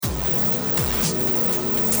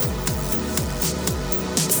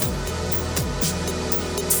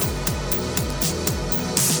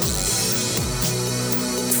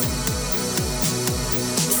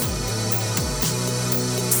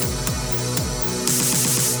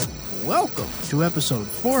welcome to episode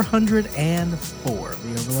 404 of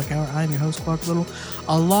The Overlook Hour. I'm your host, Clark Little.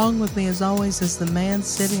 Along with me, as always, is the man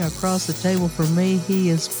sitting across the table from me. He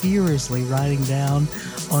is furiously writing down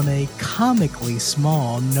on a comically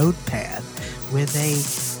small notepad with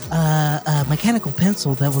a mechanical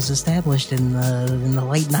pencil that was established in the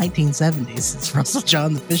late 1970s. It's Russell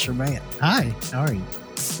John, the Fisher Man. Hi, how are you?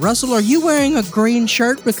 Russell, are you wearing a green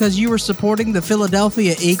shirt because you were supporting the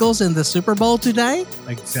Philadelphia Eagles in the Super Bowl today?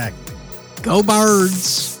 Exactly. Go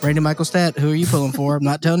Birds! Randy Michaelstadt, who are you pulling for? I'm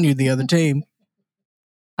not telling you the other team.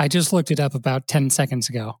 I just looked it up about 10 seconds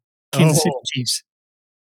ago. Kansas City Chiefs.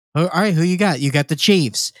 All right, who you got? You got the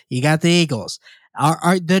Chiefs. You got the Eagles.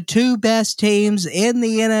 Are the two best teams in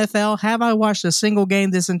the NFL. Have I watched a single game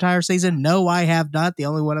this entire season? No, I have not. The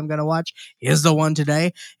only one I'm going to watch is the one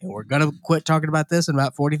today. And we're going to quit talking about this in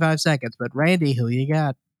about 45 seconds. But Randy, who you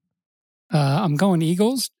got? I'm going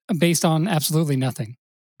Eagles based on absolutely nothing.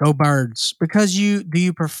 Go Birds. Because do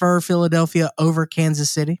you prefer Philadelphia over Kansas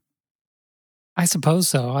City? I suppose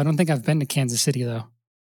so. I don't think I've been to Kansas City, though.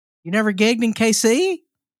 You never gigged in KC?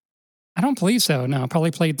 I don't believe so. No, probably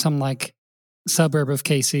played some suburb of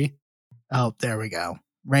KC. Oh, there we go.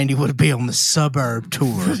 Randy would be on the suburb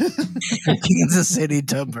tour. Kansas City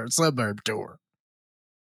suburb tour.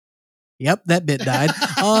 Yep, that bit died.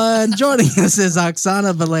 Joining us is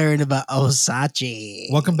Oksana Valerian about Osachi.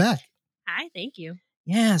 Welcome back. Hi, thank you.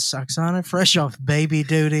 Yes, Oksana, fresh off baby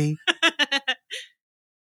duty.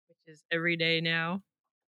 Which is every day now.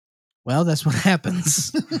 Well, that's what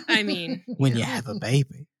happens. I mean, when you have a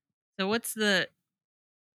baby. So what's the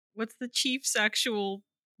Chiefs' actual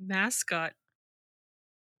mascot?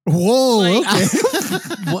 Whoa, okay.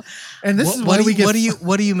 What, and this is why we get.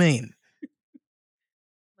 What do you mean?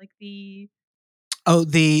 Like the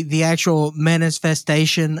the actual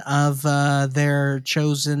manifestation of their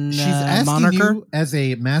chosen She's asking moniker? you as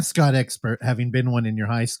a mascot expert, having been one in your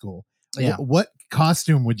high school. Yeah. What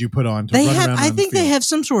costume would you put on to They run have. around I on think the field? they have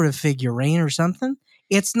some sort of figurine or something.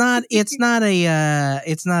 It's not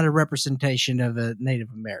a representation of a Native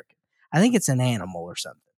American. I think it's an animal or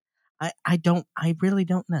something. I really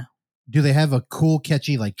don't know. Do they have a cool,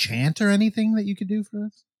 catchy chant or anything that you could do for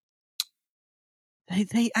us?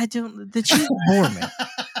 The Chiefs bore me.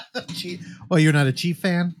 Well, you're not a Chief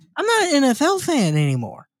fan? I'm not an NFL fan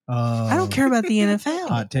anymore. Oh. I don't care about the NFL.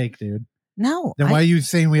 Hot take, dude. No. Then why are you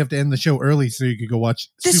saying we have to end the show early so you could go watch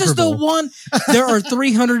This Super is Bowl? the one. There are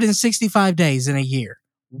 365 days in a year.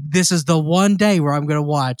 This is the one day where I'm going to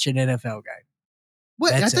watch an NFL game.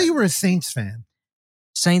 What? I thought you were a Saints fan.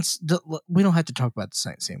 Saints. We don't have to talk about the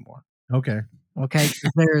Saints anymore. Okay. Okay.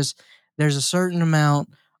 There's a certain amount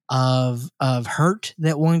of hurt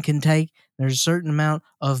that one can take. There's a certain amount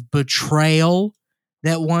of betrayal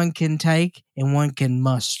that one can take and one can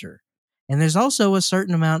muster. And there's also a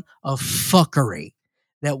certain amount of fuckery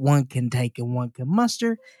that one can take and one can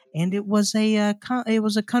muster. And it was a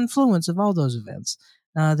confluence of all those events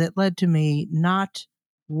that led to me not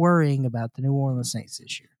worrying about the New Orleans Saints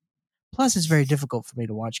this year. Plus, it's very difficult for me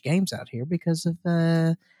to watch games out here because of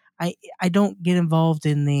I don't get involved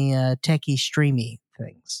in the techie streamy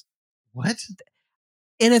things. What?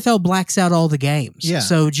 NFL blacks out all the games. Yeah.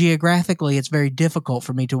 So geographically, it's very difficult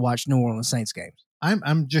for me to watch New Orleans Saints games.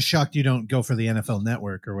 I'm just shocked you don't go for the NFL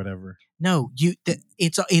Network or whatever. No,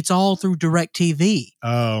 it's all through DirecTV.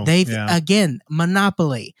 Oh, again,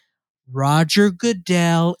 monopoly. Roger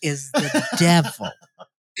Goodell is the devil.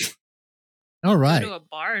 All right. Go to a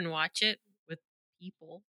bar and watch it with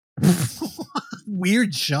people.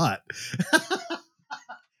 Weird shot.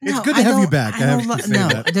 It's No, good to have you back. I have to say no,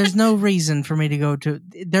 that. There's no reason for me to go to.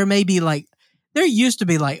 There may be there used to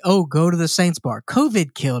be go to the Saints bar.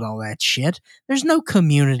 COVID killed all that shit. There's no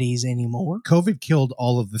communities anymore. COVID killed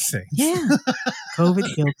all of the Saints. Yeah,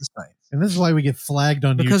 COVID killed the Saints. And this is why we get flagged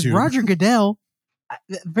on because YouTube. Roger Goodell,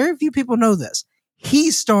 very few people know this. He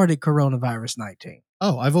started coronavirus 19.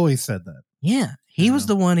 Oh, I've always said that. Yeah, he was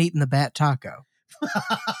the one eating the bat taco.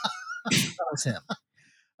 That was him.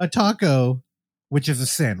 A taco, which is a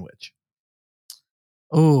sandwich.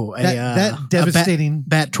 Oh, that devastating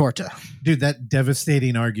bat torta. Dude, that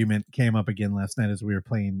devastating argument came up again last night as we were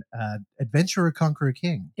playing Adventure or Conquer a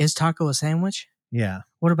King. Is taco a sandwich? Yeah.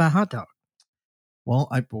 What about hot dog? Well,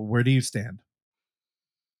 where do you stand?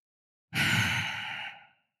 I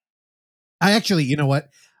actually, you know what?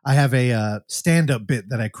 I have a stand-up bit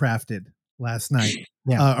that I crafted last night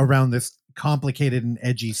around this complicated and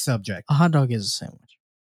edgy subject. A hot dog is a sandwich.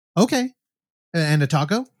 Okay. And a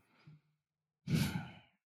taco?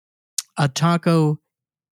 A taco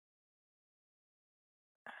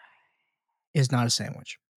is not a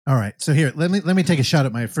sandwich. All right. So here, let me take a shot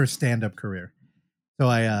at my first stand-up career. So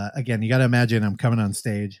again, you got to imagine I'm coming on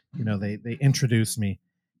stage. You know, they introduce me.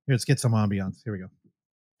 Here, let's get some ambiance. Here we go.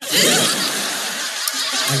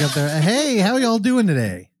 I got there. Hey, how y'all doing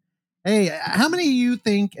today? Hey, how many of you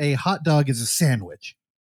think a hot dog is a sandwich?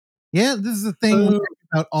 Yeah, this is the thing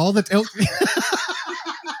about all the.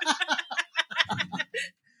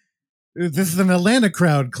 This is an Atlanta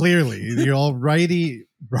crowd, clearly. You're all righty.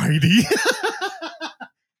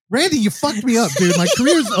 Randy, you fucked me up, dude. My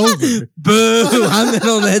career's over. Boo! I'm in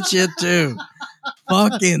on that shit too.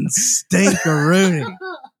 Fucking stinkeroonie.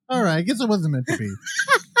 All right, I guess it wasn't meant to be.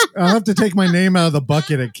 I'll have to take my name out of the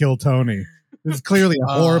bucket at Kill Tony. This is clearly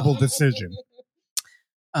a horrible decision.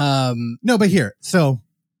 No, but here, so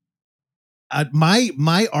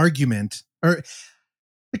my argument, or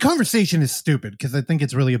the conversation is stupid because I think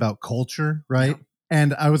it's really about culture, right? Yeah.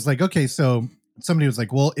 And I was like, okay, so somebody was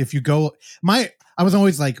like, well, if you go, I was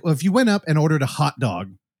always like, well, if you went up and ordered a hot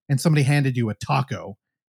dog and somebody handed you a taco,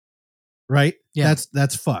 right? Yeah,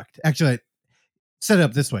 that's fucked. Actually, I set it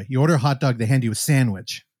up this way: you order a hot dog, they hand you a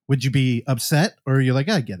sandwich. Would you be upset, or are you like,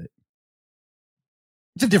 I get it?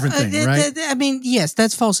 It's a different thing, right? I mean, yes,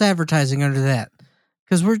 that's false advertising under that,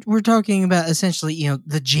 because we're talking about essentially, you know,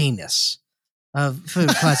 the genus of food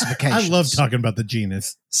classifications. I love talking about the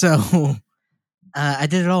genus. So I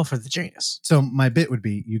did it all for the genus. So my bit would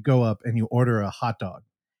be: you go up and you order a hot dog,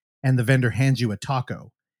 and the vendor hands you a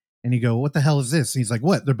taco, and you go, "What the hell is this?" And he's like,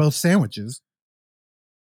 "What? They're both sandwiches."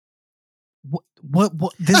 What?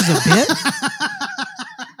 This is a bit,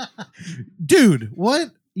 dude.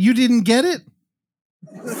 What? You didn't get it?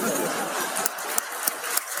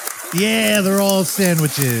 Yeah, they're all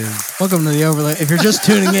sandwiches. Welcome to the Overlook. If you're just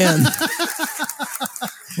tuning in,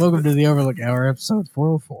 welcome to the Overlook Hour, episode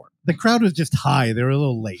 404. The crowd was just high. They were a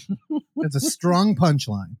little late. It's a strong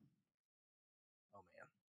punchline. Oh,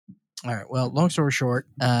 man. All right. Well, long story short,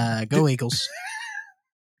 go Eagles.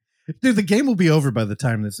 Dude, the game will be over by the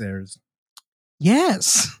time this airs.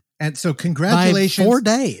 Yes. And so congratulations. By 4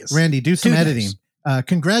 days. Randy, do some editing.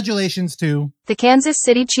 Congratulations to the Kansas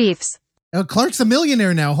City Chiefs. Oh, Clark's a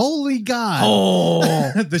millionaire now. Holy God.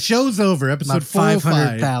 Oh. The show's over. Episode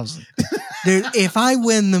 500,000. Dude, if I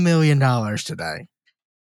win the $1 million today,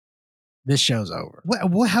 this show's over.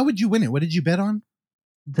 How would you win it? What did you bet on?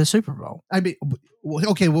 The Super Bowl. I mean,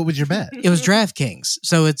 okay, what was your bet? It was DraftKings.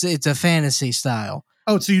 So it's a fantasy style.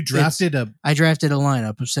 Oh, so you drafted I drafted a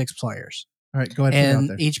lineup of 6 players. All right, go ahead.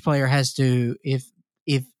 And each player has to, if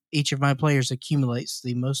each of my players accumulates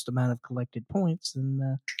the most amount of collected points,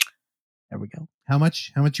 then there we go. How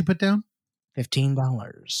much you put down?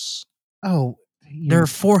 $15. Oh, there are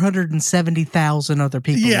 470,000 other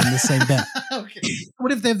people in the same bet. Okay.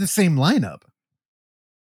 What if they have the same lineup?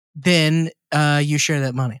 Then you share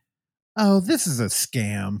that money. Oh, this is a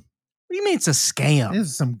scam. What do you mean it's a scam? This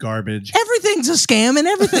is some garbage. Everything's a scam and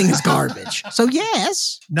everything is garbage. So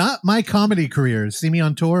yes. Not my comedy career. See me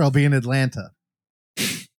on tour, I'll be in Atlanta.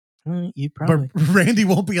 You probably. But Randy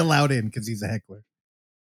won't be allowed in because he's a heckler.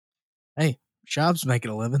 Hey, Shab's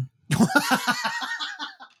making a living.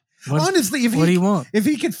 Honestly, what do you want? If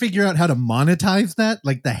he could figure out how to monetize that,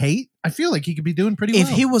 like the hate, I feel like he could be doing pretty well. If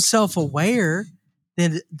he was self-aware,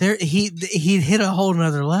 then he'd hit a whole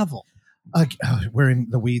nother level. We're in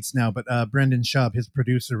the weeds now, but Brendan Schaub, his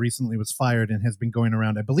producer, recently was fired and has been going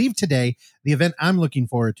around. I believe today, the event I'm looking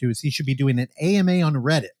forward to is he should be doing an AMA on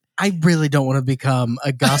Reddit. I really don't want to become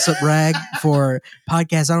a gossip rag for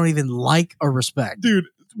podcasts I don't even like or respect. Dude,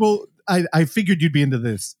 well, I figured you'd be into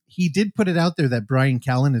this. He did put it out there that Brian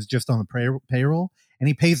Callen is just on the payroll, and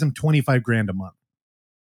he pays him $25,000 a month.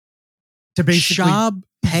 To basically Schaub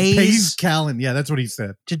pays Callen. Yeah, that's what he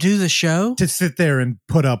said. To do the show? To sit there and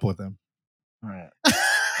put up with him. All right. I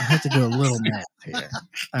have to do a little math here.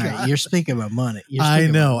 All right, you're speaking about money. I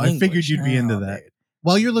know. I figured you'd be into that. Dude.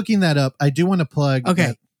 While you're looking that up, I do want to plug.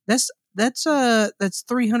 Okay, that's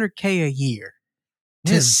 $300K a year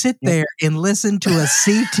to sit there and listen to a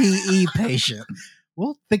CTE patient.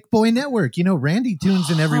 Well, Thick Boy Network. You know, Randy tunes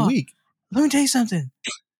in every week. Let me tell you something.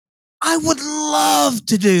 I would love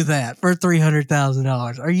to do that for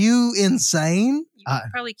 $300,000. Are you insane? You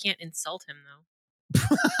probably can't insult him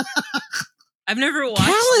though. I've never watched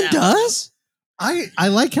Callen that. Does? I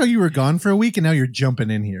like how you were gone for a week and now you're jumping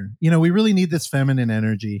in here. You know, we really need this feminine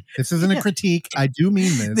energy. This isn't a critique. I do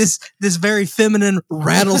mean this. This very feminine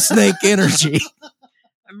rattlesnake energy.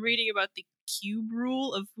 I'm reading about the cube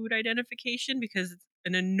rule of food identification because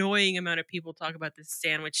an annoying amount of people talk about this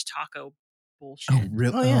sandwich taco bullshit. Oh,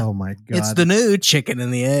 really? Oh, yeah. Oh my God. It's the new chicken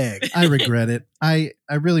and the egg. I regret it. I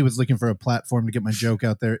really was looking for a platform to get my joke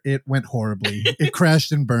out there. It went horribly. It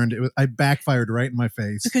crashed and burned. I backfired right in my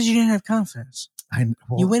face. Because you didn't have confidence.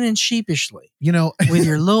 You went in sheepishly. You know, with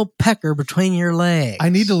your little pecker between your legs. I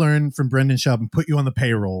need to learn from Brendan Schaub and put you on the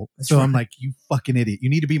payroll. That's so right. I'm like, you fucking idiot. You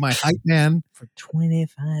need to be my hype man. For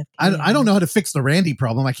 25. I don't know how to fix the Randy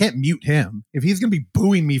problem. I can't mute him. If he's going to be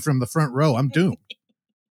booing me from the front row, I'm doomed.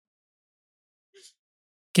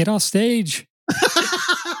 Get off stage.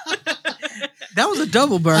 That was a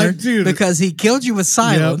double burn because he killed you with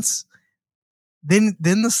silence. Yep.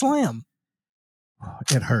 Then the slam.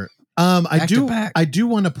 It hurt. I do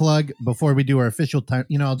want to plug before we do our official time.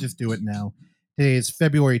 You know, I'll just do it now. Today is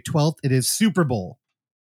February 12th. It is Super Bowl,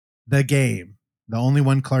 the game, the only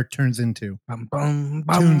one Clark turns into.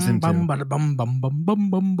 Tunes into.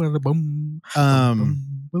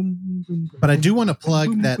 But I do want to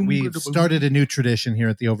plug that we've started a new tradition here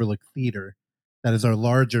at the Overlook Theater. That is our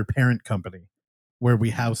larger parent company, where we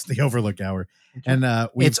house the Overlook Hour. And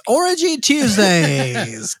it's Orgy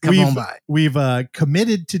Tuesdays. Come on by. We've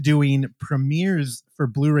committed to doing premieres for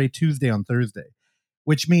Blu-ray Tuesday on Thursday,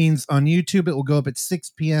 which means on YouTube it will go up at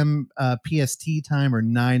 6 p.m. PST time or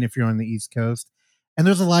 9 if you're on the East Coast. And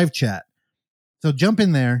there's a live chat. So jump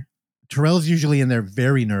in there. Terrell's usually in there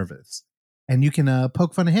very nervous. And you can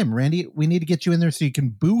poke fun of him. Randy, we need to get you in there so you can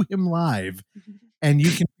boo him live. And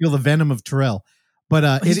you can feel the venom of Terrell.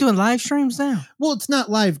 But he's doing live streams now. Well, it's not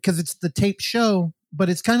live because it's the tape show, but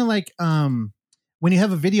it's kind of like when you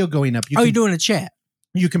have a video going up. You're doing a chat.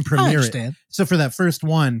 You can premiere it. So for that first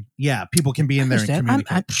one, yeah, people can be in there and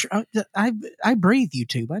communicate. I breathe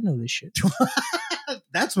YouTube. I know this shit.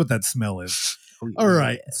 That's what that smell is. All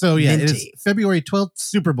right. So yeah, Minty. It is February 12th,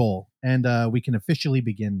 Super Bowl, and we can officially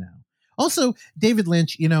begin now. Also, David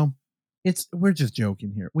Lynch, you know, we're just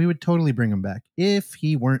joking here. We would totally bring him back if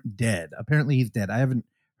he weren't dead. Apparently he's dead. I haven't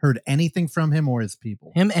heard anything from him or his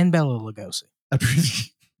people. Him and Bela Lugosi.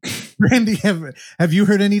 Randy, have you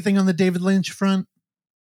heard anything on the David Lynch front?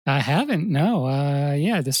 I haven't. No.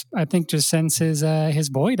 I think just since his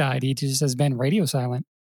boy died, he just has been radio silent.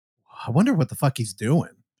 I wonder what the fuck he's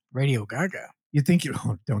doing. Radio Gaga. You think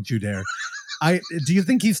don't you dare. Do you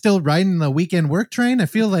think he's still riding the weekend work train? I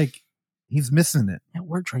feel like he's missing it. That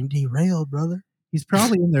work train derailed, brother. He's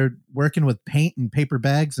probably in there working with paint and paper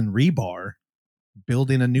bags and rebar,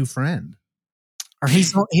 building a new friend. Or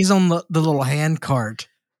he's on the little hand cart.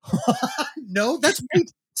 No, that's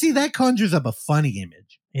see, that conjures up a funny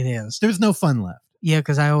image. It is. There's no fun left. Yeah,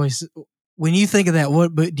 because when you think of that,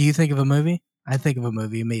 what do you think of a movie? I think of a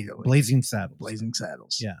movie immediately. Blazing Saddles. Blazing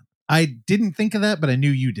Saddles. Yeah. I didn't think of that, but I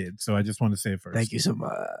knew you did, so I just want to say it first. Thank you so much.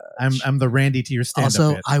 I'm the Randy to your stand-up.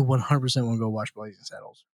 Also, bit. I 100% want to go watch Blazing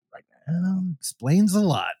Saddles right now. Explains a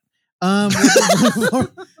lot.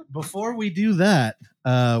 Before we do that,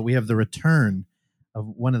 we have the return of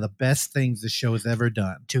one of the best things the show has ever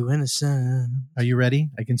done. Too innocent. Are you ready?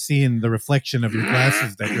 I can see in the reflection of your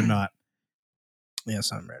glasses that you're not.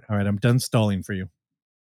 Yes, I'm ready. All right, I'm done stalling for you.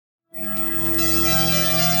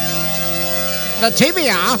 The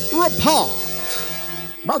TBR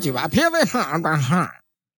Report. Brought to you by PV.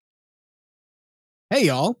 Hey,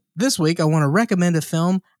 y'all. This week, I want to recommend a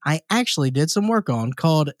film I actually did some work on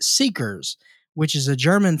called Seekers, which is a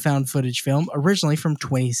German found footage film originally from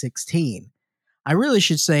 2016. I really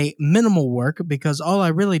should say minimal work because all I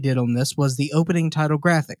really did on this was the opening title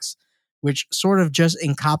graphics, which sort of just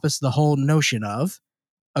encompassed the whole notion of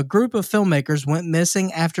a group of filmmakers went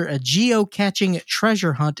missing after a geocaching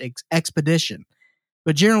treasure hunt expedition.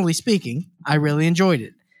 But generally speaking, I really enjoyed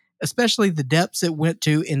it, especially the depths it went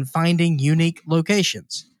to in finding unique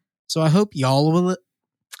locations. So I hope y'all will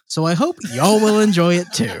enjoy it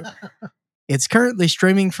too. It's currently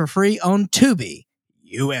streaming for free on Tubi,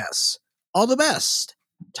 US. All the best,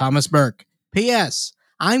 Thomas Burke. P.S.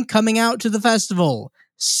 I'm coming out to the festival.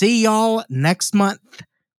 See y'all next month.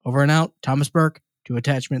 Over and out, Thomas Burke. 2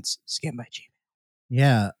 attachments, scanned by G.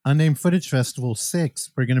 Yeah, Unnamed Footage Festival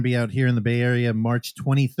 6. We're going to be out here in the Bay Area March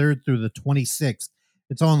 23rd through the 26th.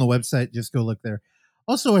 It's all on the website. Just go look there.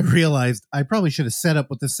 Also, I realized I probably should have set up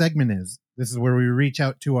what this segment is. This is where we reach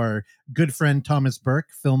out to our good friend Thomas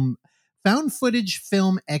Burke, found footage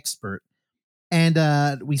film expert.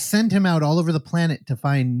 And we send him out all over the planet to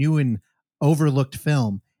find new and overlooked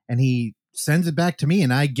film. And he sends it back to me,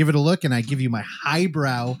 and I give it a look, and I give you my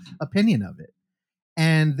highbrow opinion of it.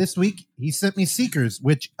 And this week, he sent me Seekers,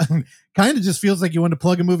 which kind of just feels like you want to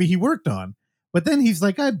plug a movie he worked on. But then he's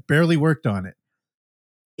like, I barely worked on it.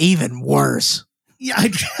 Even worse. Yeah.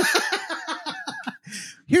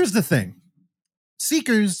 Here's the thing.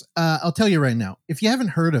 Seekers, I'll tell you right now, if you haven't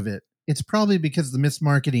heard of it, it's probably because the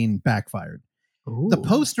mismarketing backfired. Ooh. The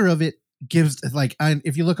poster of it gives, like,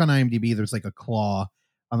 if you look on IMDb, there's like a claw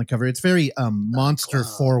on the cover. It's very monster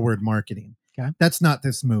forward marketing. Okay. That's not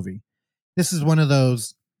this movie. this is one of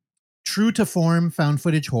those true to form found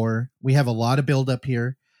footage horror. We have a lot of build up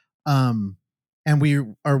here. And we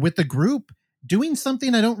are with the group doing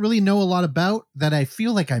something I don't really know a lot about that I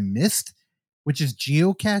feel like I missed, which is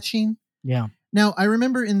geocaching. Yeah. Now, I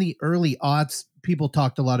remember in the early aughts, people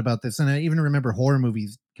talked a lot about this, and I even remember horror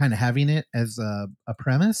movies kind of having it as a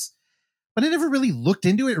premise, but I never really looked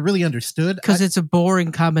into it or really understood. Because it's a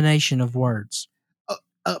boring combination of words.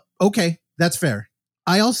 Okay, that's fair.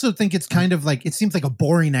 I also think it's kind of like, it seems like a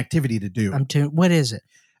boring activity to do. What is it?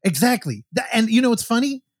 Exactly. And you know, it's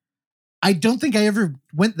funny. I don't think I ever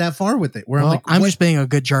went that far with it. Where I'm just being a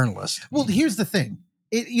good journalist. Well, here's the thing.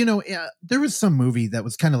 There was some movie that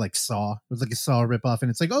was kind of like Saw. It was like a Saw ripoff,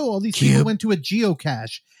 and it's like, oh, all these people went to a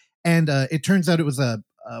geocache, and it turns out it was a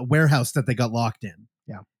warehouse that they got locked in.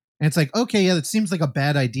 Yeah, and it's like, okay, yeah, that seems like a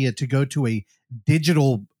bad idea to go to a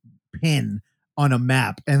digital pin on a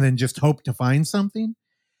map and then just hope to find something.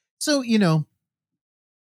 So,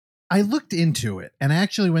 I looked into it, and I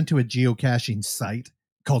actually went to a geocaching site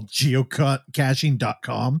called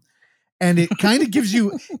geocaching.com. And it kind of gives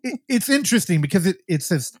you, it's interesting because it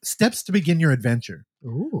says steps to begin your adventure.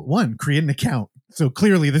 Ooh. 1, create an account. So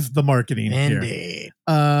clearly this is the marketing Indeed.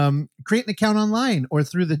 here. Create an account online or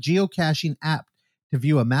through the geocaching app to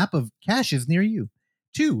view a map of caches near you.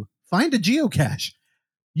 2, find a geocache.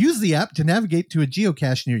 Use the app to navigate to a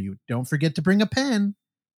geocache near you. Don't forget to bring a pen,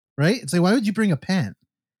 right? It's like, why would you bring a pen?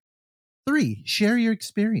 3, share your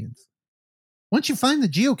experience. Once you find the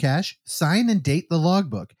geocache, sign and date the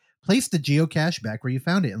logbook. Place the geocache back where you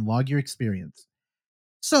found it and log your experience.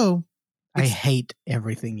 So, I hate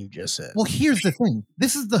everything you just said. Well, here's the thing.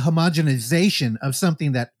 This is the homogenization of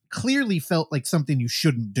something that clearly felt like something you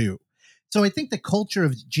shouldn't do. So I think the culture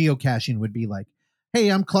of geocaching would be like, hey,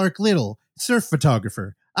 I'm Clark Little, surf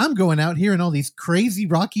photographer. I'm going out here in all these crazy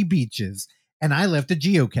rocky beaches, and I left a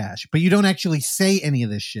geocache. But you don't actually say any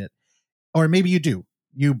of this shit. Or maybe you do.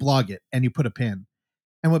 You blog it and you put a pin.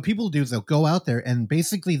 And what people do is they'll go out there and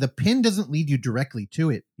basically the pin doesn't lead you directly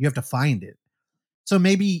to it. You have to find it. So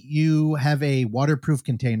maybe you have a waterproof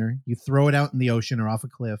container, you throw it out in the ocean or off a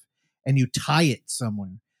cliff, and you tie it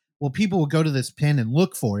somewhere. Well, people will go to this pin and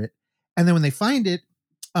look for it. And then when they find it,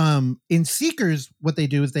 in Seekers, what they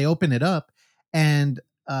do is they open it up, and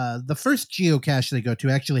the first geocache they go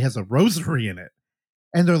to actually has a rosary in it.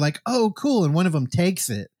 And they're like, oh, cool. And one of them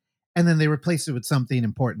takes it, and then they replace it with something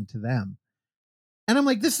important to them. And I'm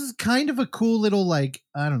like, this is kind of a cool little, like,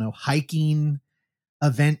 I don't know, hiking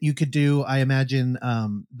event you could do. I imagine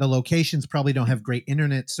the locations probably don't have great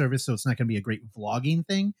internet service, so it's not going to be a great vlogging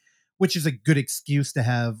thing, which is a good excuse to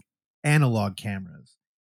have analog cameras.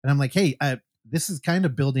 And I'm like, hey, this is kind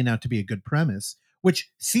of building out to be a good premise,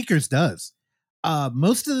 which Seekers does.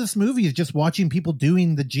 Most of this movie is just watching people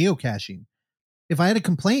doing the geocaching. If I had a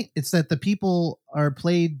complaint, it's that the people are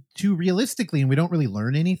played too realistically and we don't really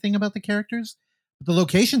learn anything about the characters. The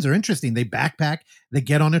locations are interesting. They backpack, they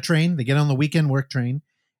get on a train, they get on the weekend work train,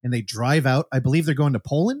 and they drive out. I believe they're going to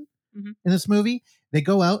Poland in this movie. They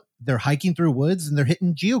go out, they're hiking through woods, and they're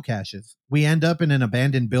hitting geocaches. We end up in an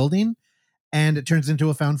abandoned building, and it turns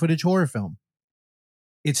into a found footage horror film.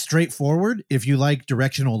 It's straightforward. If you like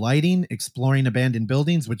directional lighting, exploring abandoned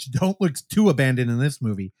buildings, which don't look too abandoned in this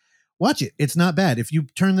movie, watch it. It's not bad. If you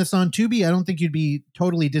turn this on Tubi, I don't think you'd be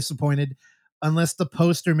totally disappointed unless the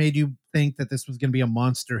poster made you think that this was going to be a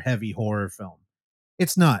monster-heavy horror film.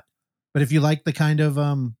 It's not. But if you like the kind of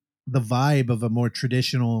the vibe of a more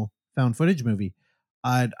traditional found footage movie,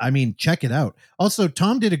 I mean, check it out. Also,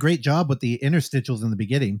 Tom did a great job with the interstitials in the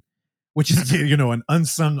beginning, which is, an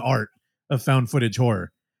unsung art of found footage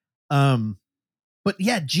horror. But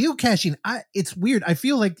yeah, geocaching, it's weird. I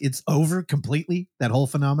feel like it's over completely, that whole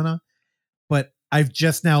phenomena. But I've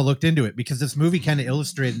just now looked into it because this movie kind of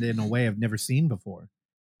illustrated it in a way I've never seen before.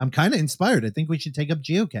 I'm kind of inspired. I think we should take up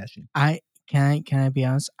geocaching. Can I be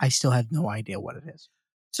honest? I still have no idea what it is.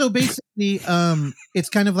 So basically, it's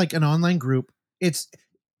kind of like an online group.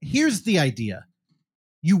 Here's the idea.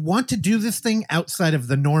 You want to do this thing outside of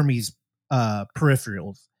the normies'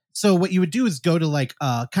 peripherals. So what you would do is go to like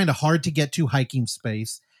kind of hard to get to hiking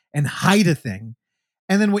space and hide a thing.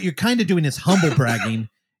 And then what you're kind of doing is humble bragging.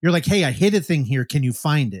 You're like, hey, I hid a thing here. Can you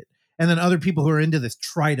find it? And then other people who are into this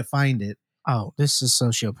try to find it. Oh, this is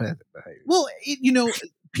sociopathic behavior. Well,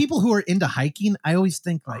 people who are into hiking, I always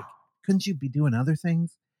think like, couldn't you be doing other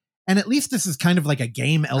things? And at least this is kind of like a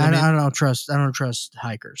game element. I don't trust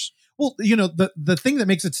hikers. Well, the thing that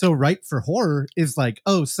makes it so ripe for horror is like,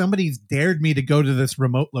 oh, somebody's dared me to go to this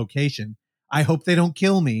remote location. I hope they don't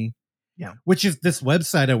kill me. Yeah. Which is this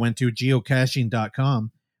website I went to,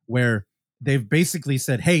 geocaching.com, where they've basically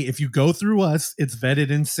said, hey, if you go through us, it's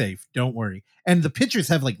vetted and safe. Don't worry. And the pictures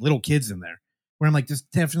have like little kids in there where I'm like, this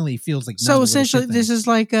definitely feels like. So essentially, this is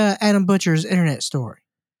like Adam Butcher's internet story.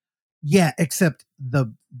 Yeah, except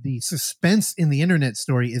the suspense in the internet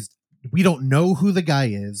story is we don't know who the guy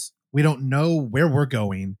is. We don't know where we're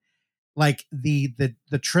going. Like the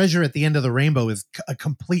treasure at the end of the rainbow is a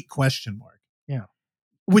complete question mark. Yeah.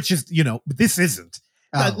 Which is, this isn't.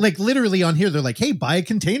 Like literally on here, they're like, hey, buy a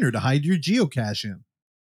container to hide your geocache in.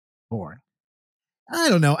 Boring. I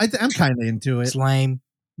don't know. I'm kind of into it. It's lame.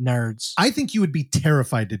 Nerds. I think you would be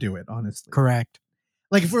terrified to do it, honestly. Correct.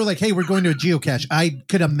 Like if we're like, hey, we're going to a geocache, I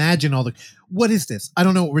could imagine what is this? I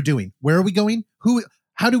don't know what we're doing. Where are we going?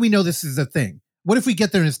 How do we know this is a thing? What if we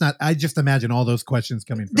get there and it's not? I just imagine all those questions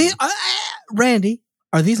coming from Randy,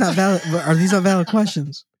 are these not valid? Are these not valid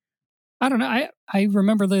questions? I don't know. I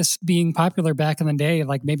remember this being popular back in the day,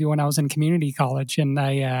 like maybe when I was in community college, and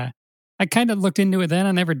I kind of looked into it then.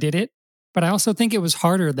 I never did it, but I also think it was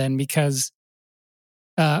harder then because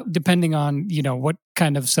depending on what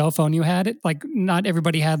kind of cell phone you had, like not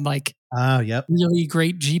everybody had like really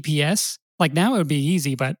great GPS. Like now it would be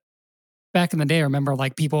easy, but back in the day, I remember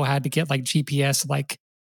like people had to get like GPS like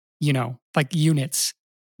units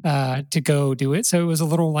to go do it. So it was a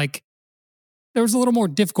little like. There was a little more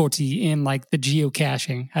difficulty in like the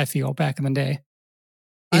geocaching, I feel, back in the day.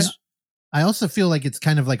 I also feel like it's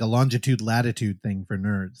kind of like a longitude latitude thing for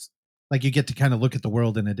nerds. Like you get to kind of look at the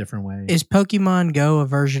world in a different way. Is Pokemon Go a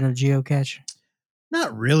version of geocaching?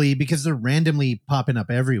 Not really, because they're randomly popping up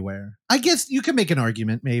everywhere. I guess you can make an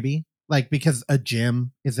argument, maybe, like because a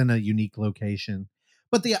gym is in a unique location.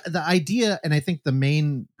 But the idea, and I think the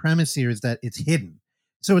main premise here is that it's hidden.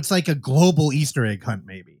 So it's like a global Easter egg hunt,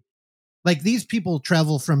 maybe. Like these people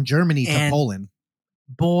travel from Germany to Poland.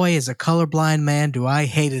 Boy, as a colorblind man, do I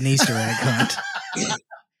hate an Easter egg hunt.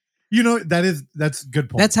 That's a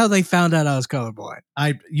good point. That's how they found out I was colorblind.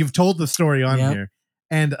 You've told the story on here.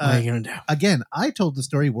 And what are you gonna do? Again, I told the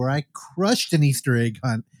story where I crushed an Easter egg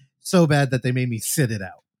hunt so bad that they made me sit it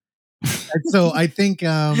out. And so I think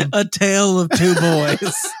A Tale of Two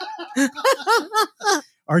Boys.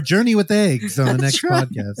 Our journey with eggs on the next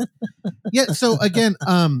podcast. Yeah. So again,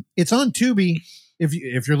 it's on Tubi.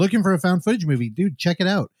 If you're looking for a found footage movie, dude, check it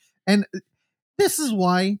out. And this is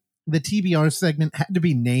why the TBR segment had to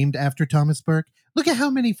be named after Thomas Burke. Look at how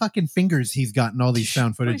many fucking fingers he's got in all these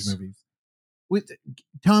found footage movies. With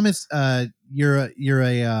Thomas, you're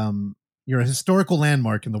a historical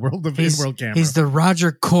landmark in the world of in-world camera. He's the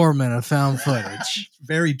Roger Corman of found footage.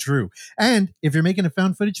 Very true. And if you're making a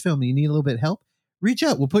found footage film and you need a little bit of help, reach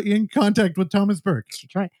out. We'll put you in contact with Thomas Burke.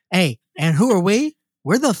 That's right. Hey, and who are we?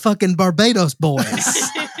 We're the fucking Barbados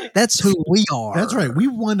Boys. That's who we are. That's right. We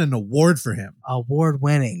won an award for him.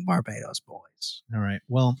 Award-winning Barbados Boys. All right.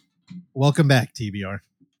 Well, welcome back, TBR.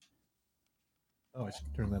 Oh, I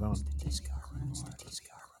should turn that on. This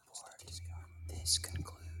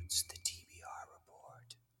concludes the TBR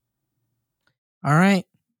report. All right.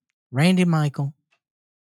 Randy Michael.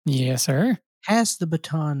 Yes, sir. Pass the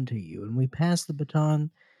baton to you, and we pass the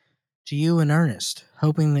baton to you in earnest,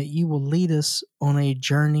 hoping that you will lead us on a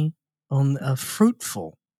journey, on a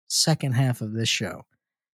fruitful second half of this show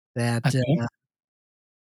that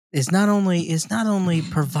is not only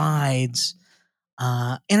provides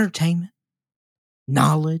entertainment,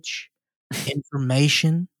 knowledge,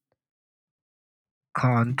 information,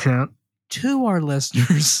 content to our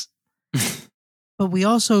listeners, but we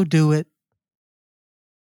also do it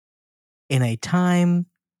in a time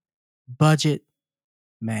budget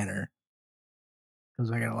manner because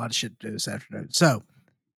I got a lot of shit to do this afternoon. So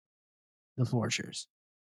the floor is yours.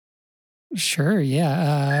 Sure.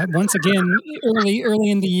 Yeah. Once again, early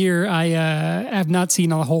in the year, I have not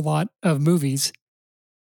seen a whole lot of movies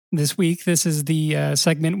this week. This is the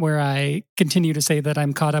segment where I continue to say that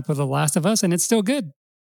I'm caught up with The Last of Us, and it's still good.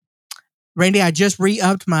 Randy, I just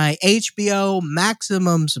re-upped my HBO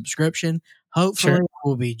Maximum subscription. Hopefully,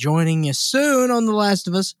 we'll be joining you soon on The Last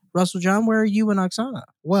of Us. Russell John, where are you and Oksana?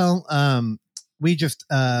 Well, we just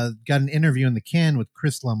got an interview in the can with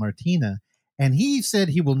Chris LaMartina, and he said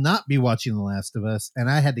he will not be watching The Last of Us, and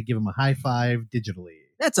I had to give him a high five digitally.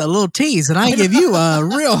 That's a little tease, and I give you a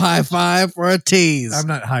real high five for a tease. I'm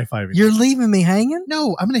not high fiving. You're leaving me hanging?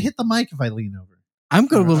 No, I'm going to hit the mic if I lean over. I'm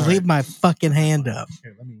going to leave my fucking hand up.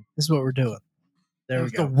 Here, this is what we're doing. There we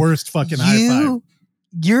go. The worst fucking high five.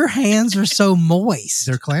 Your hands are so moist.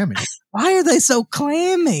 They're clammy. Why are they so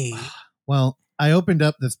clammy? Well, I opened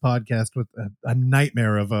up this podcast with a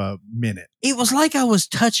nightmare of a minute. It was like I was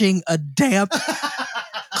touching a damp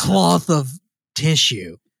cloth of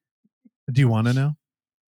tissue. Do you want to know?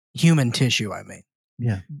 Human tissue, I mean.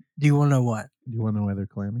 Yeah. Do you want to know what? Do you want to know why they're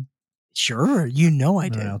clammy? Sure, you know I All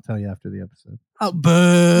do. right, I'll tell you after the episode. Oh,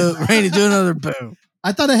 boo! Ready to do another boo?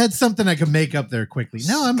 I thought I had something I could make up there quickly.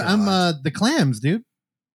 No, I'm Scott. the clams, dude.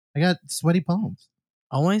 I got sweaty palms.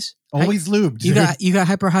 Always, Always lubed. You dude. got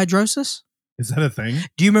hyperhidrosis. Is that a thing?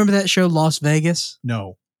 Do you remember that show Las Vegas?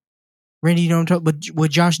 No. Randy, you know what I'm talking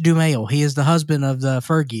with Josh Duhamel. He is the husband of the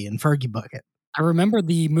Fergie in Fergie Bucket. I remember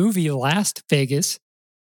the movie Last Vegas.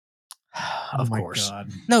 Of Oh my course.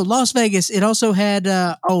 God. No, Las Vegas. It also had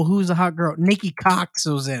who's the hot girl? Nikki Cox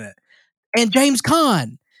was in it. And James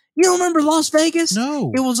Caan. You don't remember Las Vegas?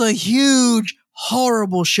 No. It was a huge,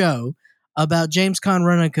 horrible show about James Caan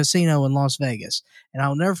running a casino in Las Vegas. And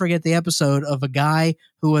I'll never forget the episode of a guy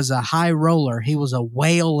who was a high roller. He was a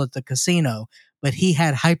whale at the casino, but he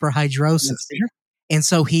had hyperhidrosis. And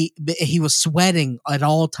so he was sweating at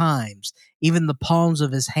all times. Even the palms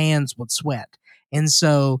of his hands would sweat. And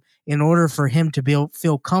so in order for him to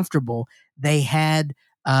feel comfortable, they had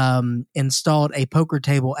installed a poker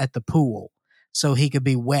table at the pool so he could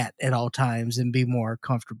be wet at all times and be more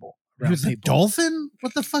comfortable. He was a dolphin?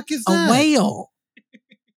 What the fuck is A that? whale.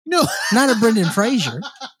 No. Not a Brendan Fraser.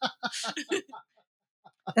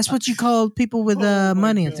 That's what you call people with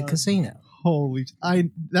money at the casino. Holy!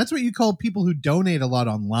 That's what you call people who donate a lot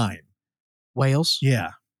online. Whales.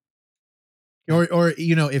 Yeah. Or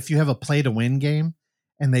if you have a play to win game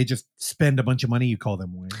and they just spend a bunch of money, you call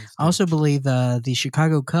them whales. I also believe the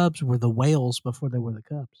Chicago Cubs were the whales before they were the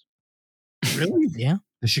Cubs. Really? Yeah.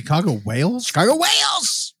 The Chicago Whales? Chicago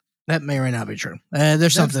Whales. That may or may not be true.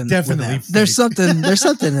 There's something. Definitely. With that. There's something. There's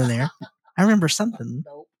something in there. I remember something.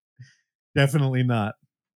 Nope. Definitely not.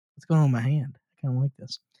 What's going on in my hand? I kind of like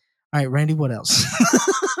this. All right, Randy. What else?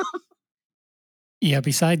 Yeah,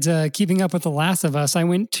 besides keeping up with The Last of Us, I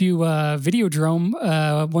went to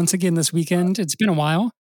Videodrome once again this weekend. It's been a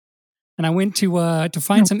while. And I went to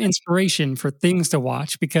find some inspiration for things to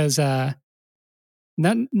watch because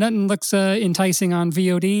nothing looks enticing on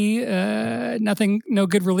VOD. No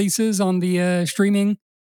good releases on the streaming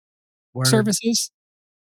services.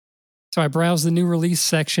 So I browsed the new release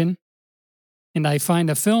section and I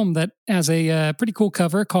find a film that has a pretty cool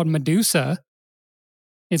cover called Medusa.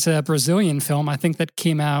 It's a Brazilian film, I think, that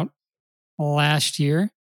came out last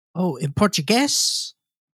year. Oh, in Portuguese?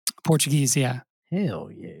 Portuguese, yeah. Hell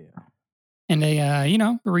yeah. And they,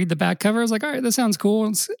 read the back cover. I was like, all right, this sounds cool.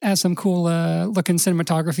 It has some cool looking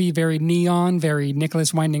cinematography, very neon, very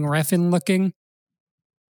Nicholas Winding Refn looking.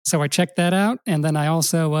 So I checked that out. And then I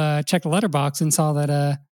also checked Letterboxd and saw that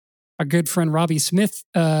our good friend Robbie Smith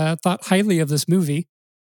thought highly of this movie.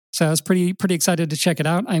 So I was pretty excited to check it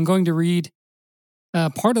out. I'm going to read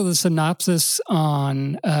part of the synopsis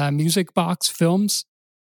on Music Box Films,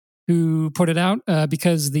 who put it out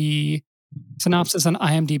because the synopsis on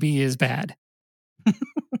IMDb is bad.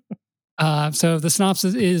 So the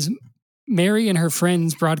synopsis is Mary and her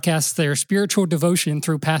friends broadcast their spiritual devotion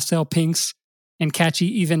through pastel pinks and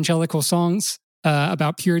catchy evangelical songs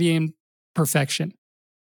about purity and perfection.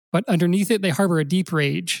 But underneath it, they harbor a deep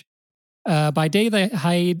rage. By day, they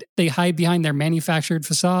hide behind their manufactured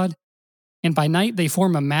facade. And by night, they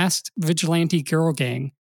form a masked vigilante girl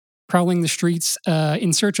gang, prowling the streets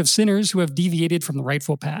in search of sinners who have deviated from the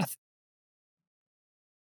rightful path.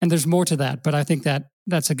 And there's more to that, but I think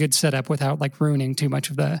that's a good setup without ruining too much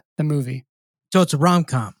of the movie. So it's a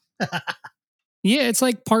rom-com. Yeah, it's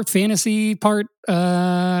like part fantasy, part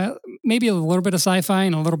maybe a little bit of sci-fi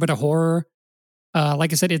and a little bit of horror.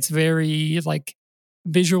 Like I said, it's very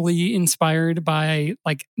visually inspired by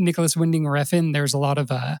Nicholas Winding Refn. There's a lot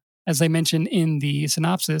of as I mentioned in the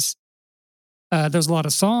synopsis, there's a lot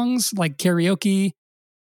of songs like karaoke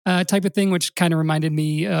type of thing, which kind of reminded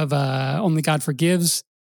me of Only God Forgives.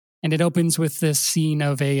 And it opens with this scene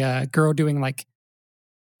of a girl doing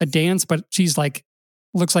a dance, but she's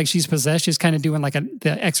looks like she's possessed. She's kind of doing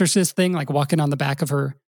the Exorcist thing, walking on the back of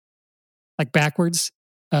her, backwards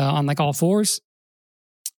on all fours.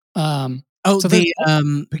 So Poughkeepsie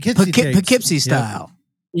Poughkeepsie style.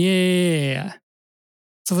 Yeah.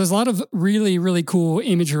 So there's a lot of really, really cool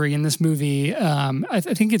imagery in this movie. I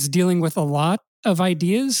think it's dealing with a lot of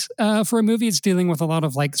ideas for a movie. It's dealing with a lot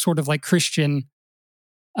of Christian,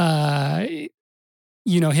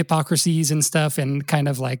 hypocrisies and stuff, and kind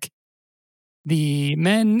of the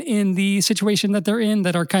men in the situation that they're in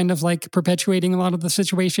that are kind of perpetuating a lot of the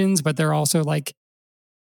situations, but they're also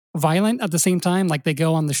violent at the same time. They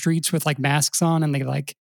go on the streets with masks on and they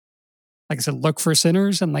like I said, look for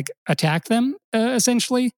sinners and attack them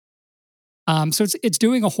essentially. So it's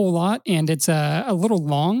doing a whole lot, and it's a little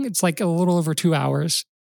long. It's a little over 2 hours.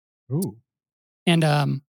 Ooh. And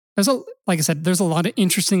like I said, there's a lot of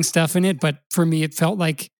interesting stuff in it, but for me, it felt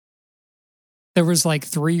like there was like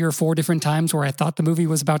 3 or 4 different times where I thought the movie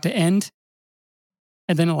was about to end,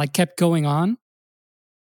 and then it like kept going on.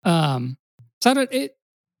 So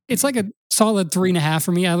it's like a solid 3.5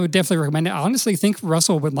 for me. I would definitely recommend it. I honestly think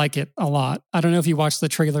Russell would like it a lot. I don't know if you watched the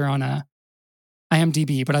trailer on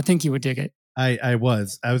IMDb, but I think you would dig it. I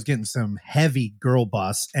was getting some heavy girl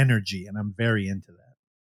boss energy, and I'm very into that.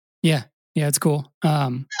 Yeah, it's cool.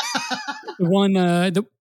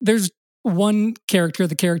 There's one character,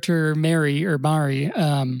 the character Mari.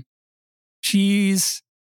 She's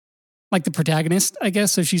like the protagonist, I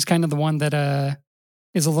guess. So she's kind of the one that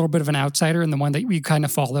is a little bit of an outsider, and the one that we kind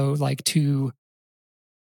of follow, like to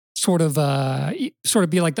sort of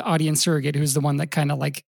be like the audience surrogate, who's the one that kind of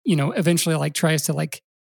like, eventually like tries to like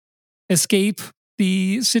escape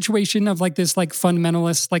the situation of like this like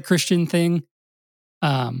fundamentalist like Christian thing.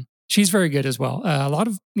 She's very good as well. A lot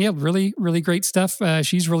of really really great stuff.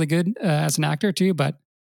 She's really good as an actor too. But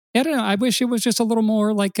I don't know. I wish it was just a little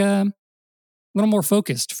more like a little more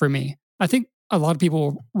focused for me. I think a lot of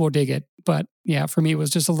people will dig it, but yeah, for me it was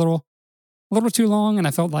just a little too long, and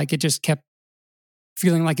I felt like it just kept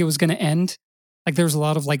feeling like it was going to end. Like there was a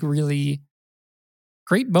lot of like really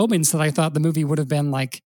great moments that I thought the movie would have been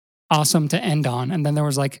like awesome to end on, and then there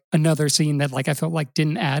was like another scene that like I felt like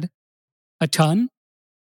didn't add a ton.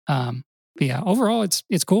 But yeah, overall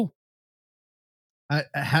it's cool.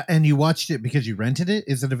 And you watched it because you rented it?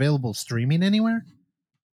 Is it available streaming anywhere?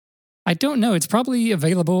 I don't know. It's probably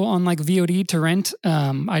available on like VOD to rent.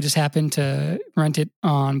 I just happened to rent it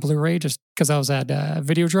on Blu-ray just because I was at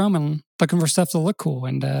Videodrome and looking for stuff to look cool.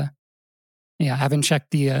 And I haven't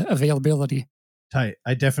checked the availability. Tight.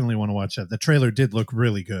 I definitely want to watch that. The trailer did look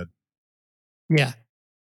really good. Yeah,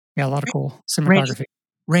 a lot of cool cinematography.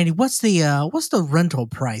 Randy, what's the rental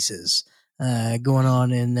prices going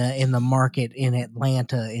on in the market in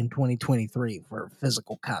Atlanta in 2023 for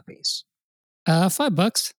physical copies?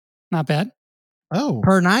 $5, not bad. Oh,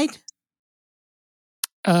 Per night?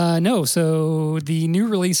 No. So the new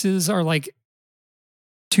releases are like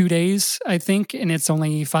 2 days, I think, and it's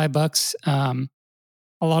only $5.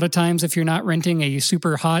 A lot of times, if you're not renting a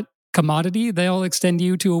super hot commodity, they'll extend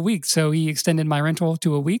you to a week. So he extended my rental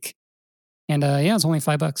to a week, and it's only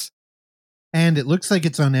 $5. And it looks like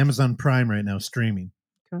it's on Amazon Prime right now, streaming.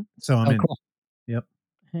 Okay. So I'm in. Cool. Yep.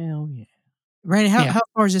 Hell yeah. Randy, how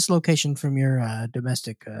far is this location from your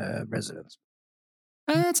domestic residence?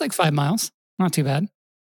 It's like 5 miles. Not too bad.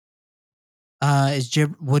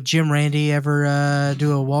 Would Jim Randy ever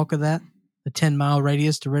do a walk of that? A 10-mile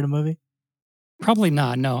radius to rent a movie? Probably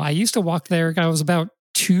not. No, I used to walk there. I was about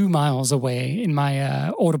 2 miles away in my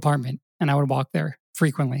old apartment, and I would walk there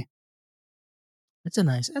frequently. That's a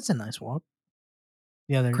nice walk.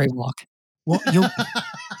 Yeah, Great walk. Well, you'll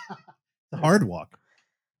The hard walk.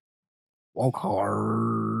 walk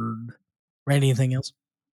hard. Randy, anything else?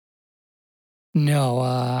 No,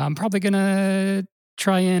 I'm probably gonna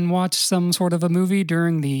try and watch some sort of a movie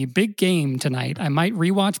during the big game tonight. I might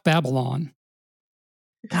rewatch Babylon.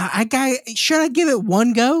 Should I give it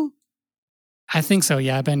one go? I think so.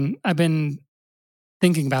 Yeah, I've been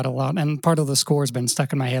thinking about it a lot, and part of the score has been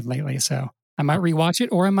stuck in my head lately. So I might rewatch it,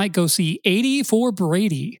 or I might go see 80 for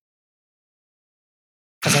Brady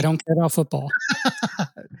because I don't care about football.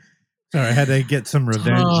 Sorry, I had to get some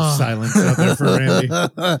revenge silence out there for Randy.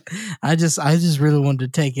 I just really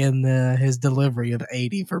wanted to take in his delivery of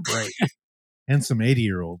 80 for Brady. And some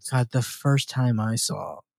 80-year-olds. God, the first time I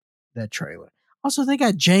saw that trailer. Also, they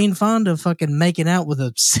got Jane Fonda fucking making out with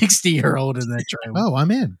a 60-year-old in that trailer. Oh,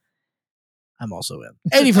 I'm in. I'm also in.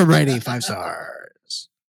 80 for Brady, 5 stars.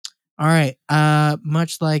 All right.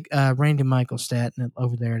 Much like Randy Michaelstadt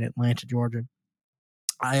over there in Atlanta, Georgia,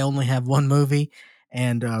 I only have one movie,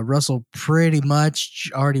 and Russell pretty much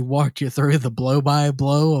already walked you through the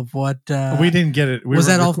blow-by-blow of what... we didn't get it. Was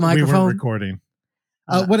that off microphone? We weren't recording.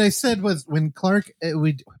 What I said was when Clark,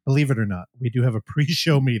 we believe it or not, we do have a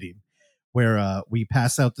pre-show meeting where we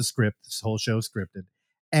pass out the script, this whole show scripted.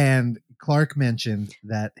 And Clark mentioned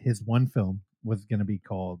that his one film was going to be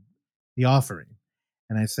called The Offering.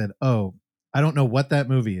 And I said, oh, I don't know what that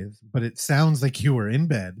movie is, but it sounds like you were in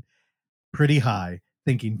bed pretty high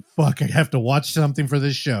thinking, fuck, I have to watch something for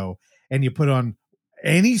this show. And you put on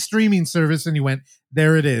any streaming service and you went,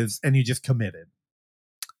 there it is. And you just committed.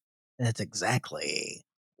 That's exactly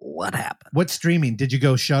what happened. What streaming? Did you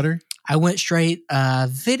go Shudder? I went straight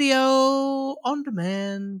video on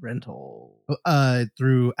demand rental.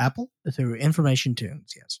 Through Apple? Through Information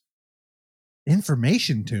Tunes, yes.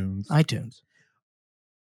 Information Tunes? iTunes.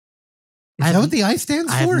 Is that what the I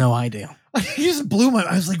stands for? I have no idea. You just blew my.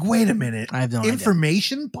 I was like, wait a minute. I have no idea.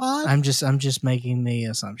 Information pod. I'm just making the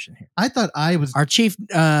assumption here. I thought I was. Our chief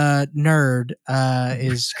nerd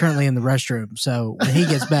is currently in the restroom, so when he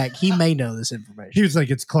gets back, he may know this information. He was like,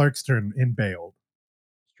 it's Clark's turn in bailed.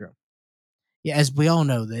 True. Yeah, as we all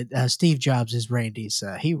know that Steve Jobs is Randy's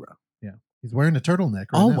hero. Yeah, he's wearing a turtleneck.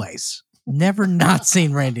 Right Always. Never not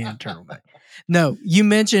seen Randy in a turtleneck. No, you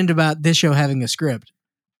mentioned about this show having a script,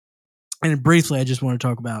 and briefly, I just want to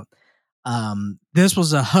talk about this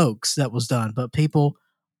was a hoax that was done, but people,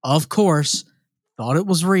 of course, thought it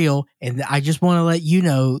was real. And I just want to let you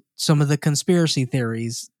know some of the conspiracy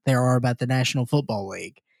theories there are about the National Football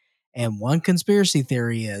League. And one conspiracy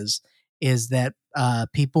theory is that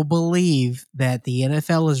people believe that the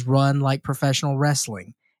NFL is run like professional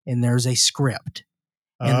wrestling, and there's a script,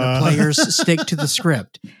 and the players stick to the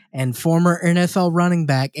script. And former NFL running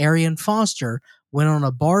back Arian Foster went on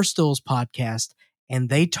a Barstool's podcast, and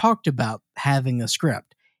they talked about having a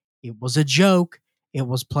script. It was a joke. It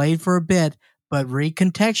was played for a bit, but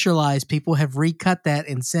recontextualized, people have recut that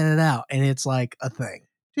and sent it out, and it's like a thing.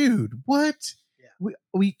 Dude, what? Yeah.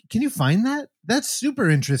 We can you find that? That's super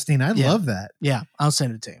interesting. I love that. Yeah, I'll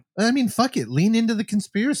send it to you. I mean, fuck it. Lean into the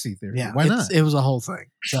conspiracy theory. Yeah, why not? It was a whole thing.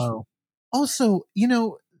 So also,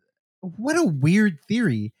 what a weird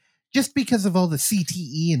theory. Just because of all the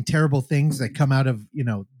CTE and terrible things that come out of,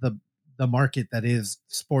 the market that is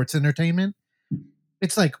sports entertainment.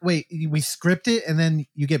 It's like, wait, we script it and then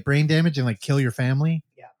you get brain damage and like kill your family?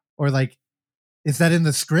 Yeah. Or like, is that in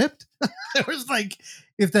the script? It was like,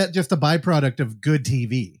 if that just a byproduct of good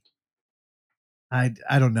TV? I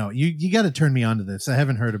don't know. You got to turn me on to this. I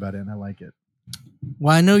haven't heard about it and I like it.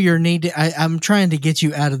 Well, I know you're I'm trying to get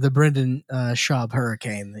you out of the Brendan Schaub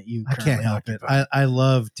hurricane that you. I can't help occupy. it. I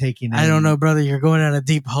love taking. I don't know, brother. You're going down a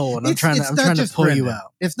deep hole, and I'm trying to pull Brendan. you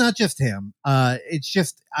out. It's not just him. It's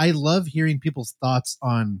just I love hearing people's thoughts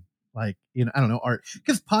on I don't know, art,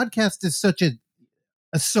 because podcast is such a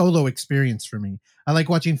solo experience for me. I like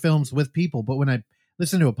watching films with people, but when I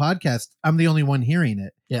listen to a podcast, I'm the only one hearing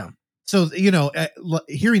it. Yeah. So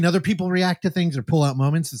hearing other people react to things or pull out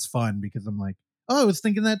moments is fun because I'm like, oh, I was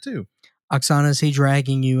thinking that too. Oksana, is he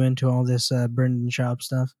dragging you into all this Brendan Schaub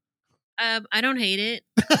stuff? I don't hate it.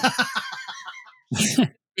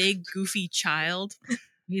 Big goofy child.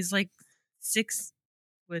 He's like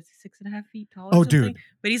 6.5 feet tall. Oh, dude!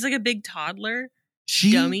 But he's like a big toddler.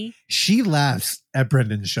 Dummy. She laughs at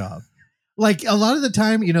Brendan Schaub. Like a lot of the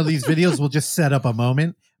time, these videos will just set up a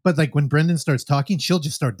moment, but like when Brendan starts talking, she'll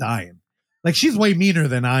just start dying. Like she's way meaner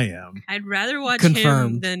than I am. I'd rather watch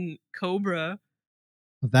Confirmed. him than Cobra.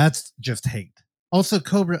 That's just hate. Also,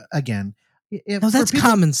 Cobra again. No, that's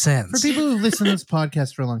common sense. For people who listen to this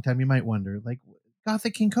podcast for a long time, you might wonder, like,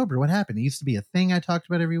 Gothic King Cobra, what happened? It used to be a thing I talked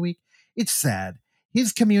about every week. It's sad.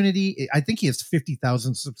 His community, I think he has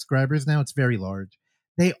 50,000 subscribers now. It's very large.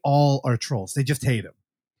 They all are trolls. They just hate him.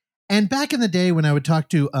 And back in the day when I would talk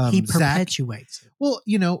to he Zach, perpetuates it. Well,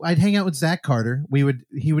 I'd hang out with Zach Carter. He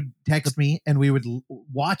would text me and we would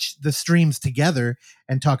watch the streams together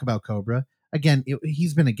and talk about Cobra. Again,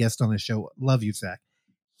 he's been a guest on this show. Love you, Zach.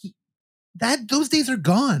 Those days are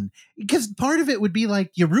gone, because part of it would be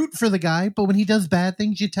like you root for the guy, but when he does bad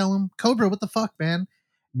things, you tell him, Cobra, what the fuck, man?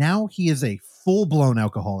 Now he is a full-blown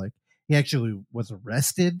alcoholic. He actually was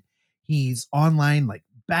arrested. He's online, like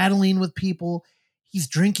battling with people. He's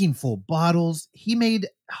drinking full bottles. He made,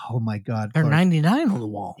 oh my God. They're 99 on the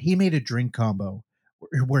wall. He made a drink combo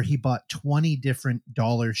where he bought 20 different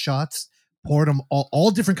dollar shots, poured them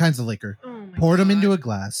all different kinds of liquor, poured them into a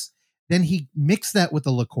glass. Then he mixed that with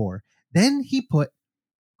the liqueur. Then he put,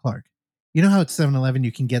 Clark, you know how at 7-Eleven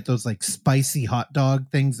you can get those like spicy hot dog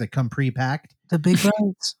things that come pre-packed? The big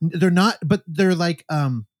bites. They're not, but they're like,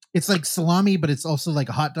 it's like salami, but it's also like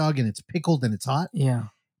a hot dog and it's pickled and it's hot. Yeah.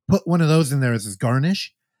 Put one of those in there as his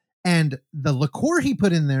garnish. And the liqueur he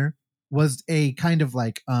put in there was a kind of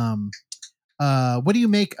like, what do you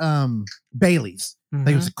make? Bailey's. Mm-hmm.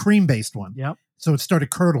 Like it was a cream-based one. Yep. So it started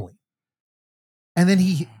curdling. And then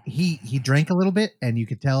he drank a little bit, and you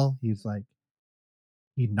could tell he's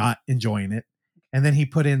not enjoying it. And then he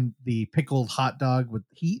put in the pickled hot dog with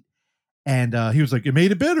heat, and he was like, "It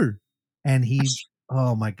made it better." And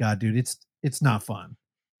oh my God, dude, it's not fun.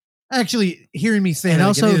 Actually, hearing me say, and that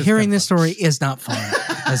also again, hearing this story is not fun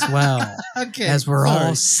as well. Okay, as we're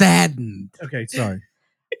all saddened. Okay, sorry.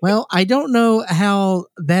 Well, I don't know how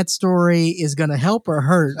that story is going to help or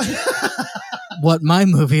hurt what my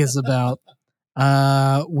movie is about.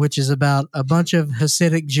 Which is about a bunch of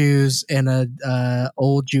Hasidic Jews and a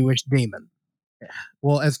old Jewish demon.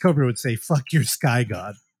 Well, as Cobra would say, fuck your sky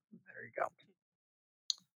god. There you go.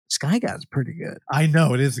 Sky God's pretty good. I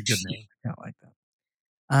know, it is a good name.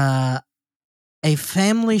 A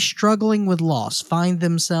family struggling with loss find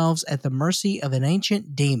themselves at the mercy of an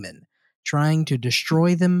ancient demon trying to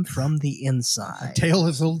destroy them from the A inside. tale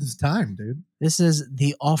as old as time, dude. This is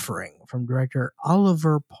The Offering from director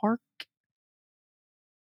Oliver Park.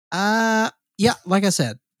 Yeah, like I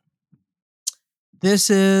said,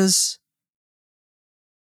 this is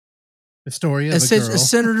The story of a girl.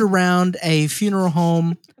 centered around a funeral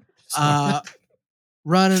home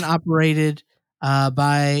run and operated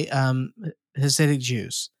by Hasidic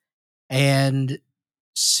Jews. And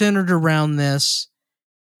centered around this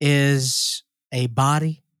is a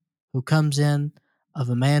body who comes in of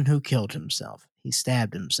a man who killed himself. He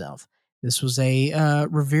stabbed himself. This was a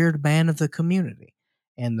revered man of the community.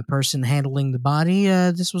 And the person handling the body,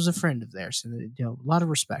 this was a friend of theirs. So, a lot of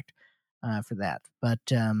respect for that. But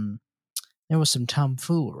there was some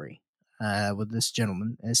tomfoolery with this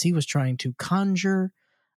gentleman as he was trying to conjure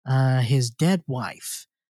his dead wife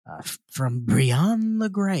from beyond the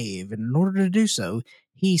grave. And in order to do so,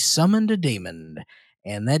 he summoned a demon.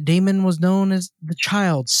 And that demon was known as the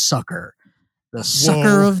child sucker, the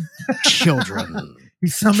sucker of children. He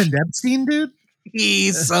summoned Epstein, dude?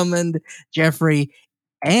 He summoned Jeffrey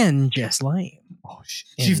and Jess Lane. Oh,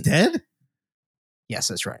 she's dead? Yes,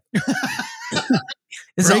 that's right.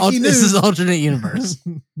 This is alternate universe.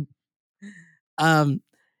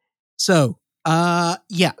 So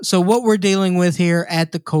what we're dealing with here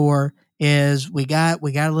at the core is we got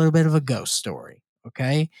a little bit of a ghost story.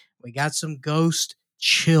 Okay, we got some ghost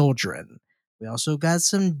children. We also got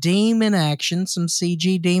some demon action, some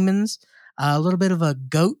CG demons, a little bit of a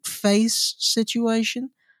goat face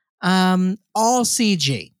situation. All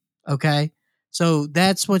CG. Okay, so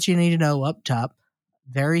that's what you need to know up top.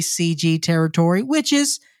 Very CG territory, which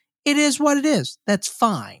is it is what it is. That's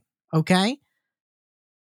fine. Okay.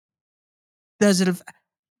 Does it?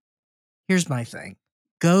 Here's my thing.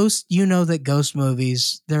 Ghost, you know that ghost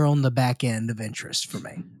movies, they're on the back end of interest for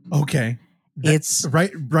me. Okay. It's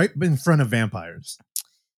right in front of vampires.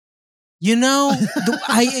 You know,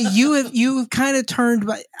 you've kind of turned,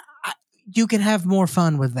 but you can have more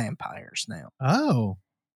fun with vampires now. Oh.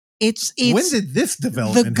 It's when did this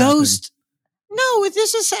development the ghost happen? No,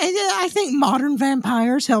 this is I think modern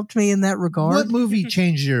vampires helped me in that regard. What movie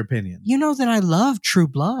changed your opinion? You know that I love True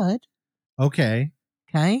Blood. Okay.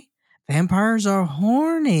 Vampires are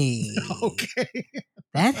horny. Okay.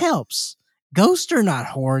 That helps. Ghosts are not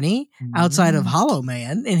horny outside of Hollow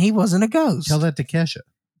Man, and he wasn't a ghost. Tell that to Kesha.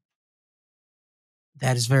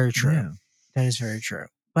 That is very true. Yeah. That is very true.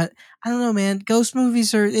 But I don't know, man. Ghost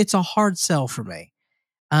movies it's a hard sell for me.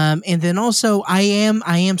 And then also I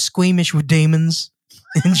am squeamish with demons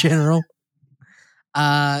in general.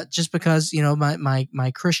 Just because,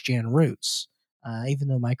 my Christian roots. Even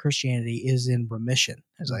though my Christianity is in remission,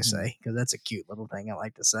 as I say, because that's a cute little thing I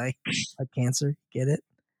like to say. Like cancer, get it?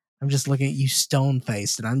 I'm just looking at you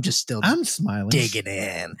stone-faced, and I'm smiling, digging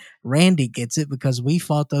in. Randy gets it because we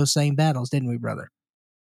fought those same battles, didn't we, brother?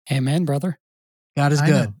 Amen, brother. God is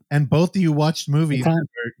good. Know. And both of you watched movies for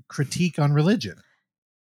critique on religion.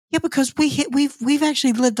 Yeah, because we've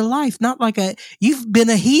actually lived a life, not like you've been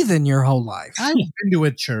a heathen your whole life. I've been to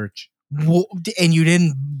a church. And you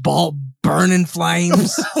didn't burn in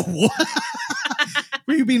flames? What?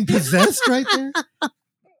 Were you being possessed right there?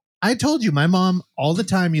 I told you, my mom all the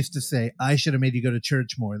time used to say, I should have made you go to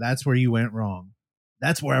church more. That's where you went wrong.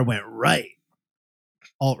 That's where I went right.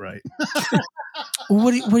 All right.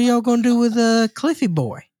 What are y'all going to do with Cliffy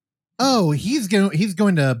boy? Oh, he's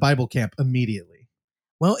going to Bible camp immediately.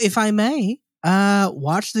 Well, if I may,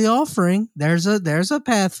 watch The Offering. There's a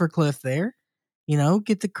path for Cliff there.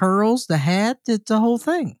 Get the curls, the hat, the whole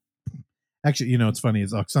thing. Actually, it's funny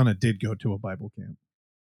is Oksana did go to a Bible camp.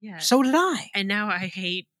 Yeah. So did I. And now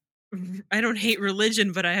I don't hate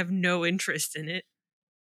religion, but I have no interest in it.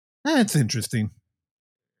 That's interesting.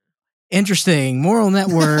 Interesting. More on that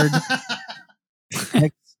word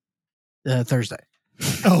next Thursday.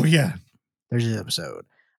 Oh, yeah. Thursday episode.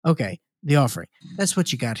 Okay. The Offering. That's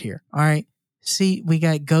what you got here. All right. See, we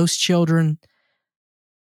got ghost children.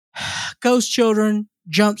 Ghost children,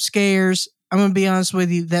 jump scares. I'm going to be honest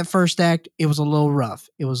with you. That first act, it was a little rough.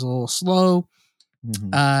 It was a little slow.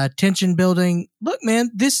 Tension building. Look,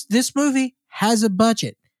 man, this movie has a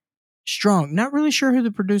budget. Strong. Not really sure who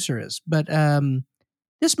the producer is, but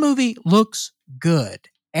this movie looks good.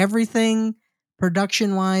 Everything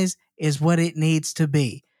production wise is what it needs to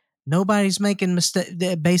be. Nobody's making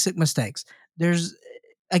basic mistakes.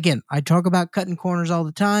 Again, I talk about cutting corners all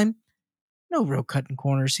the time. No real cutting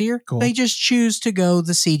corners here. Cool. They just choose to go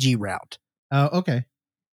the CG route. Oh, okay.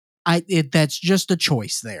 That's just a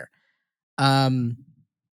choice there.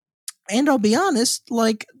 And I'll be honest,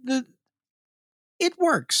 like it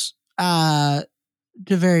works to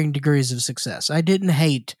varying degrees of success. I didn't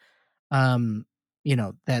hate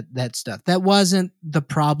that stuff. That wasn't the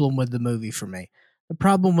problem with the movie for me. The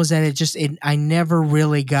problem was that I never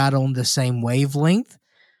really got on the same wavelength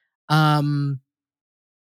until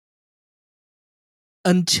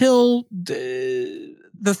the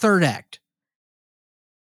third act.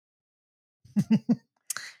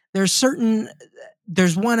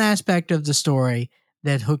 There's one aspect of the story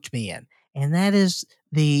that hooked me in, and that is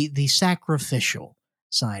the sacrificial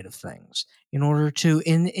side of things. In order to,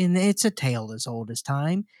 and it's a tale as old as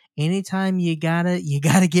time. Anytime you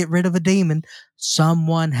gotta get rid of a demon,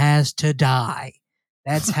 someone has to die.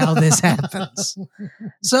 That's how this happens.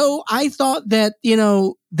 So I thought that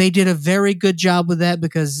they did a very good job with that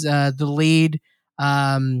because the lead,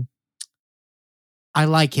 I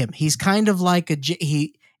like him. He's kind of like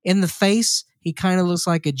he in the face. He kind of looks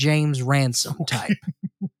like a James Ransom type.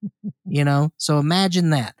 So imagine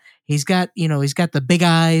that. He's got the big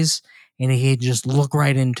eyes, and he just look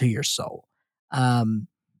right into your soul.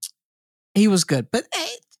 He was good, but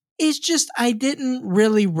it's just I didn't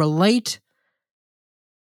really relate.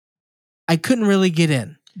 I couldn't really get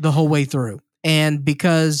in the whole way through. And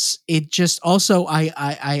because it just also,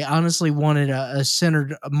 I honestly wanted a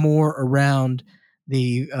centered more around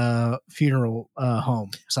the funeral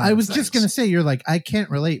home. I was just going to say, you're like, I can't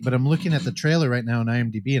relate, but I'm looking at the trailer right now on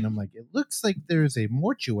IMDb and I'm like, it looks like there's a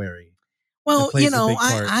mortuary. Well,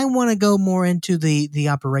 I want to go more into the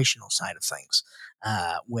operational side of things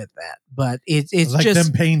with that, but it's like just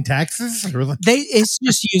them paying taxes. It's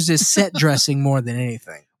just used as set dressing more than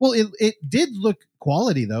anything. Well, it did look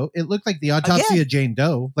quality though. It looked like the autopsy of Jane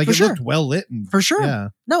Doe. Like looked well lit, for sure. Yeah.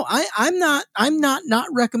 No, I'm not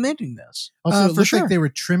recommending this. Also, it looked like they were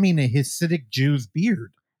trimming a Hasidic Jew's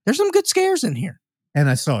beard. There's some good scares in here, and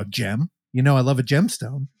I saw a gem. I love a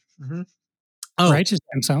gemstone. Mm-hmm. Oh, righteous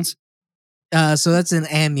gemstones. So that's an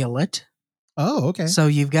amulet. Oh, okay. So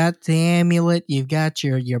you've got the amulet, you've got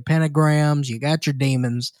your pentagrams, you got your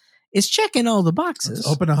demons. It's checking all the boxes. Let's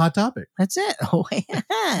open a Hot Topic. That's it. Oh,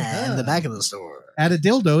 yeah. In the back of the store. At a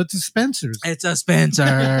dildo, it's a Spencer's. It's a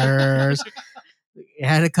Spencer's. You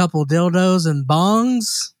had a couple dildos and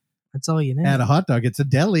bongs. That's all you need. At a hot dog, it's a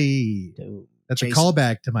deli. Dude, that's Jason. A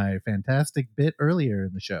callback to my fantastic bit earlier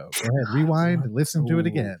in the show. Go ahead, rewind and listen to it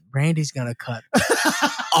again. Randy's going to cut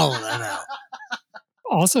all of that out.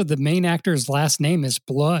 Also, the main actor's last name is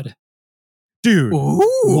Blood. Dude.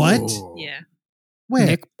 Ooh. What? Yeah. Where?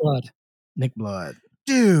 Nick Blood.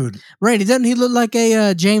 Dude. Randy, doesn't he look like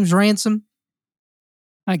a James Ransom?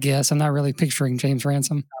 I guess. I'm not really picturing James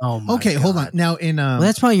Ransom. Oh, my Okay, God. hold on. Now, well,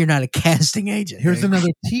 that's why you're not a casting agent. Here's another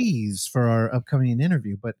tease for our upcoming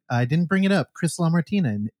interview, but I didn't bring it up. Chris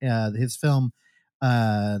LaMartina, his film,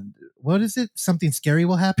 what is it? Something Scary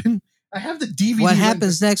Will Happen? I have the DVD. What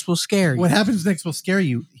Happens Next Will Scare You. What Happens Next Will Scare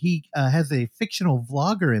You. He has a fictional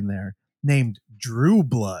vlogger in there named Drew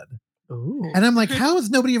Blood. Ooh. And I'm like, how has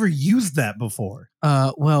nobody ever used that before?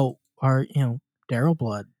 Well, Daryl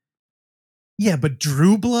Blood. Yeah, but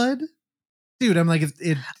Drew Blood? Dude, I'm like, I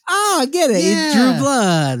get it. Yeah. It's Drew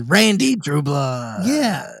Blood. Randy Drew Blood.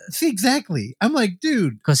 Yeah. See, exactly. I'm like,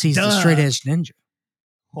 dude. Because he's the straight edge ninja.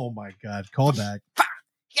 Oh my God. Call back.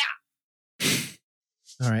 Yeah.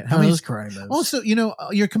 All right. How many karate moves? Also,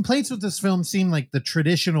 your complaints with this film seem like the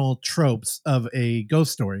traditional tropes of a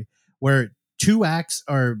ghost story where 2 acts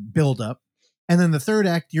are build up. And then the third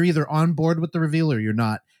act, you're either on board with the reveal or you're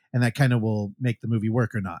not. And that kind of will make the movie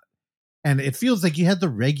work or not. And it feels like you had the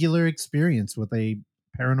regular experience with a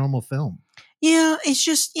paranormal film. Yeah, it's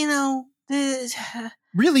just,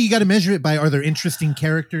 really, you got to measure it by, are there interesting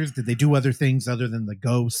characters? Did they do other things other than the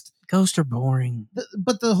ghost? Ghosts are boring.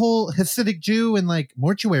 But the whole Hasidic Jew and like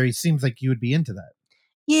mortuary seems like you would be into that.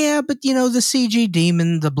 Yeah, but the CG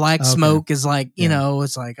demon, the black smoke is like,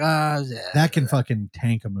 it's like, that can fucking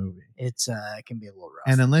tank a movie. It can be a little rough.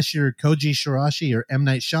 And unless you're Koji Shirashi or M.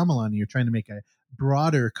 Night Shyamalan, and you're trying to make a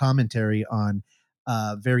broader commentary on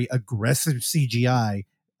very aggressive CGI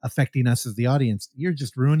affecting us as the audience, you're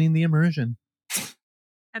just ruining the immersion.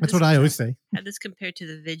 That's what I always say. Had this compared to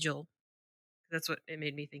The Vigil. That's what it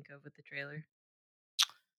made me think of with the trailer.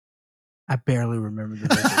 I barely remember The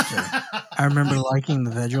Vigil too. I remember liking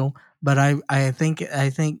The Vigil, but I think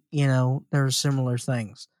there are similar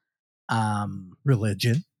things.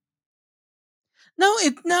 Religion. No,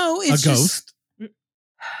 it's a ghost,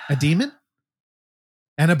 a demon,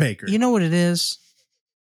 and a baker. You know what it is?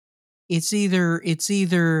 It's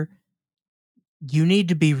either you need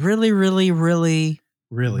to be really, really, really,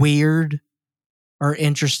 weird or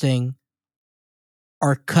interesting,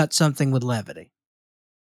 or cut something with levity.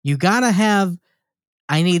 You gotta have.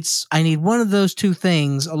 I need one of those two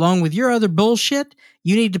things along with your other bullshit.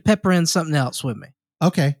 You need to pepper in something else with me.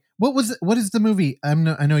 Okay. What is the movie? I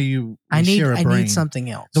know you. I share a brain. need something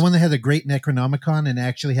else. The one that had the great Necronomicon and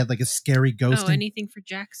actually had like a scary ghost. Anything for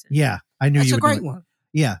Jackson. Yeah, I knew That's you a would great know it. one.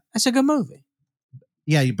 Yeah, That's a good movie.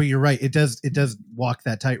 yeah, but you're right. It does walk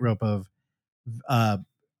that tightrope of a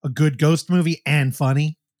good ghost movie and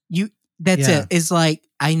funny. That's Yeah. it. It's like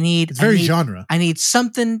It's very genre. I need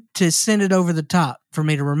something to send it over the top for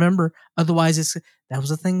me to remember. Otherwise, that was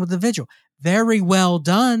the thing with The Vigil. Very well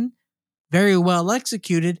done, very well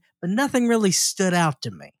executed, but nothing really stood out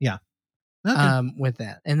to me. Yeah. Okay. With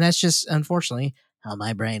that, and that's just unfortunately how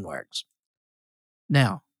my brain works.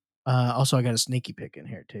 Now, also I got a sneaky pick in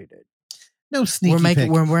here too, dude. No sneaky pick.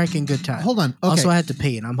 We're making good time. Hold on. Okay. Also, I had to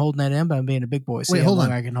pee, and I'm holding that in, but I'm being a big boy. Wait, hold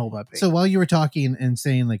on. I can hold my pee. So while you were talking and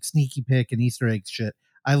saying like sneaky pick and Easter egg shit,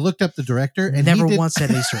 I looked up the director and never once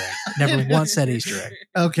said Easter egg. Never once said Easter egg.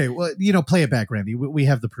 Okay, well, play it back, Randy. We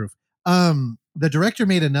have the proof. The director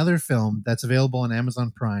made another film that's available on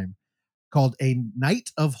Amazon Prime called A Night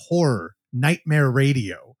of Horror, Nightmare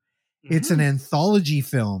Radio. It's an anthology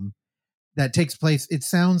film that takes place. It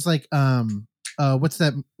sounds like what's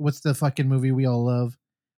the fucking movie we all love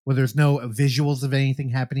where there's no visuals of anything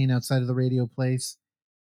happening outside of the radio place,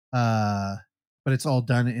 but it's all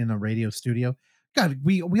done in a radio studio. God,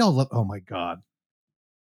 we all love. Oh my God,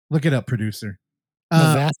 look it up, producer. The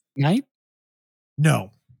Vast Night.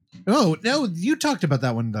 No. Oh no, you talked about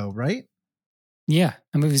that one though, right? Yeah,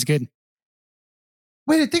 that movie's good.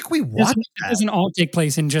 Wait, I think we watched It doesn't all take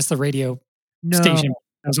place in just the radio station.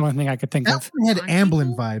 That was the one thing I could think that of. one had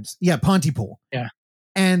Amblin vibes. Yeah, Pontypool. Yeah.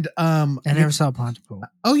 And I never saw Pontypool.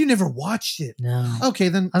 Oh, you never watched it? No. Okay,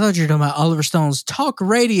 then I thought you were talking about Oliver Stone's Talk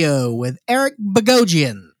Radio with Eric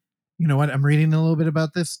Bogosian. You know what? I'm reading a little bit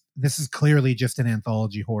about this. This is clearly just an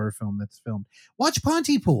anthology horror film that's filmed. Watch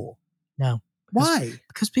Pontypool. No. Why?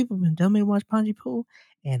 Because people have been telling me to watch Pontypool,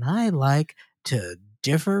 and I like to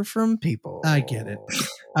differ from people. I get it.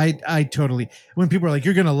 I totally. When people are like,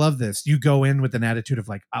 "You're gonna love this," you go in with an attitude of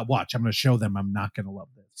like, "Watch, I'm gonna show them I'm not gonna love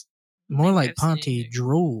this." More like Ponty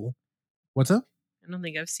drool. What's up? I don't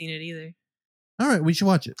think I've seen it either. All right, we should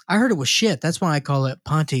watch it. I heard it was shit. That's why I call it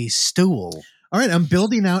Ponty stool. All right, I'm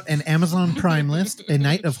building out an Amazon Prime list. A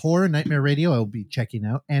Night of Horror, Nightmare Radio. I'll be checking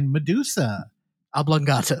out, and Medusa.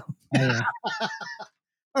 Oblongata.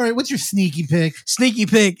 All right, what's your sneaky pick? Sneaky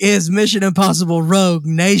pick is Mission Impossible Rogue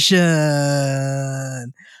Nation.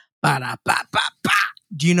 Ba-da-ba-ba-ba.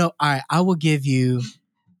 Do you know? All right, I'll give you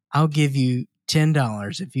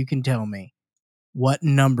 $10 if you can tell me what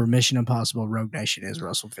number Mission Impossible Rogue Nation is,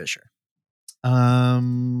 Russell Fisher.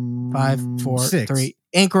 5, 4, 6. 3.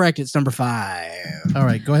 Incorrect. It's number 5. All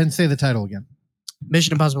right, go ahead and say the title again.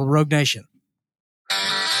 Mission Impossible Rogue Nation.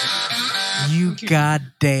 You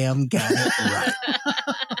goddamn got it right.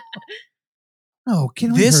 Oh,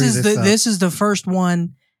 can we This hurry is this up? this is the first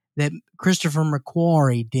one that Christopher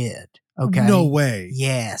McQuarrie did. Okay. No way.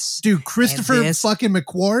 Yes. Dude, Christopher this- fucking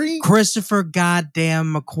McQuarrie? Christopher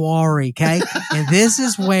goddamn McQuarrie, okay? And this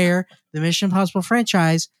is where the Mission Impossible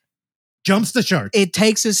franchise Jumps the shark. it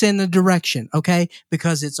takes us in the direction, okay?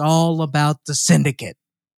 Because it's all about the syndicate.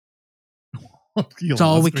 It's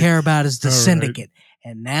all we care about is the All right. syndicate.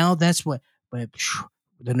 And now that's what but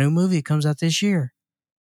the new movie comes out this year.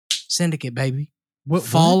 Syndicate, baby. What?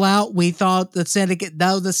 Fallout, we thought the syndicate.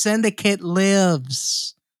 No, the syndicate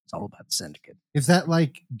lives. It's all about the syndicate. Is that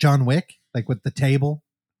like John Wick? Like with the table?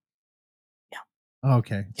 Yeah.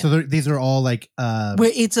 Okay. Yeah. So these are all like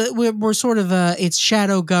We're sort of it's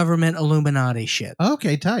shadow government Illuminati shit.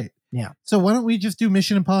 okay, tight. Yeah. So why don't we just do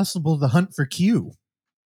Mission Impossible: The Hunt for Q?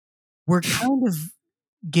 We're kind of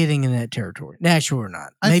getting in that territory. Actually, we're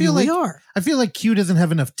not. I Maybe feel we like- are. I feel like Q doesn't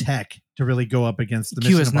have enough tech to really go up against the Q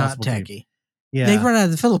Mission is not Impossible team. techy. Yeah. They run out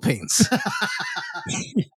of the Philippines.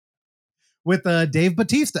 With Dave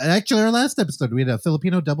Bautista. Actually, our last episode, we had a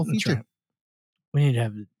Filipino double That's feature. right. We need to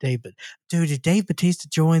have David. Dude, did Dave Bautista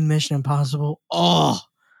join Mission Impossible? Oh,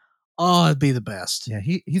 it'd be the best. Yeah,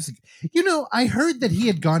 he's. I heard that he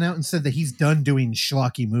had gone out and said that he's done doing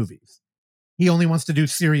schlocky movies. He only wants to do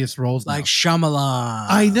serious roles Like now. Shyamalan.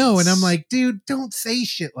 I know, and I'm like, dude, don't say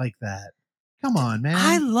shit like that. Come on, man.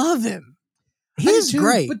 I love him. I do He's too,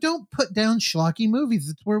 great. but don't put down schlocky movies.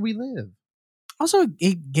 It's where we live. Also,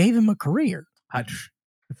 it gave him a career.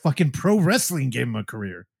 Fucking pro wrestling gave him a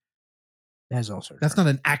career. That's also That's true. not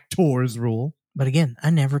an actor's rule. But again, I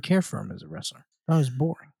never cared for him as a wrestler. That was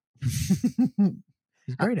boring. He's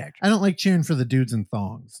a great actor. I don't like cheering for the dudes in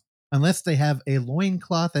thongs unless they have a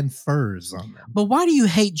loincloth and furs on them. But why do you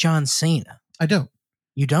hate John Cena? I don't.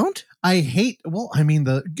 You don't? I hate. Well, I mean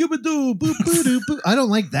the goobadoo boop boop boop. I don't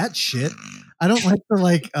like that shit. I don't like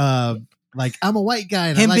the like I'm a white guy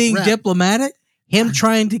and I Him like being rap. diplomatic, him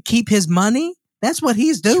trying to keep his money. That's what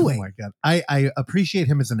he's Oh doing. my god, I appreciate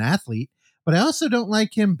him as an athlete, but I also don't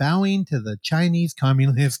like him bowing to the Chinese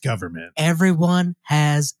Communist government. Everyone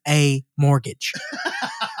has a mortgage.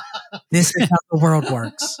 This is how the world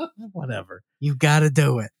works. Whatever. You got to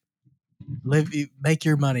do it. Make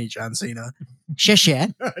your money, John Cena.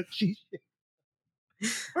 Shit.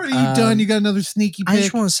 Are you done? You got another sneaky pick? I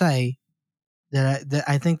just want to say that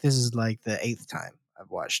I think this is like the 8th time I've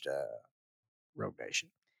watched Rogue Nation.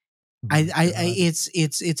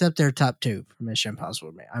 It's up there top 2 for Mission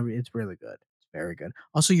Impossible. It's really good. It's very good.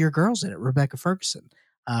 Also, your girl's in it, Rebecca Ferguson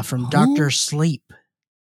from Who? Doctor Sleep.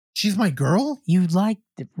 She's my girl? You was like,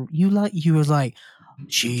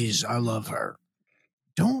 jeez, I love her.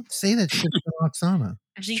 Don't say that shit to Oksana.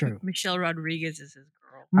 I think true. Michelle Rodriguez is his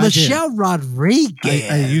girl. Michelle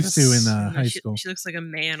Rodriguez. I used to in And high she, school. She looks like a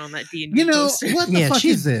man on that D&D You know, poster. what the fuck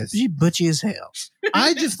is this? She's butchy as hell.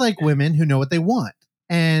 I just like women who know what they want.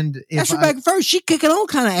 And if That's Rebecca Ferguson. She kicking all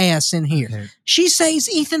kind of ass in here. Okay. She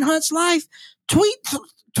saves Ethan Hunt's life tweet times.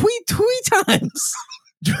 Tweet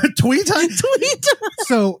time? Tweet times.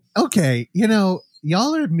 So, okay, you know,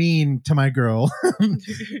 y'all are mean to my girl,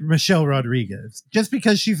 Michelle Rodriguez, just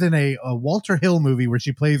because she's in a Walter Hill movie where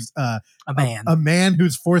she plays A man. a man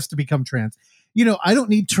who's forced to become trans. You know, I don't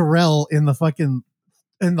need Terrell in the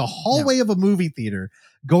hallway of a movie theater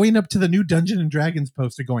going up to the new Dungeons and Dragons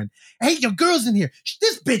poster going, hey, your girl's in here.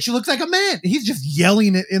 This bitch looks like a man. He's just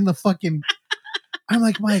yelling it in the fucking... I'm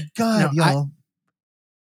like, my God, No, y'all.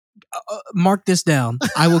 Mark this down.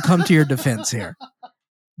 I will come to your defense here.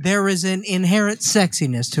 There is an inherent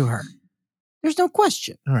sexiness to her. There's no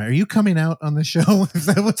question. All right, are you coming out on the show? Is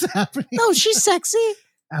that what's happening? No, she's sexy.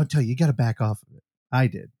 I'll tell you, you got to back off of it. I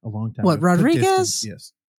did a long time What, ago. Put Rodriguez? distance,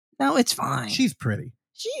 yes. No, it's fine. She's pretty.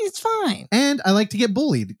 It's fine. And I like to get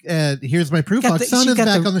bullied. Here's my proof. Oksana's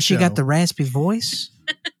back on the show. She got the raspy voice.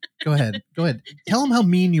 Go ahead. Tell him how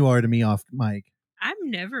mean you are to me off mic. I'm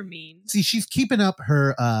never mean. See, she's keeping up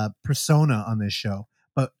her persona on this show.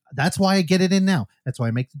 But that's why I get it in now. That's why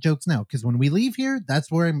I make the jokes now. Because when we leave here,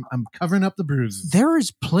 that's where I'm covering up the bruises. There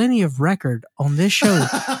is plenty of record on this show.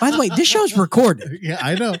 By the way, this show's recorded. Yeah,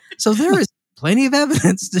 I know. So there is plenty of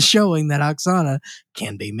evidence to showing that Oksana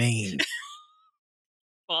can be mean.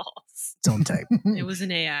 False. It's on tape. It was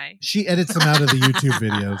an AI. She edits them out of the YouTube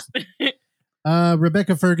videos.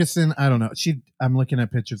 Rebecca Ferguson, I don't know. I'm looking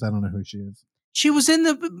at pictures. I don't know who she is. She was in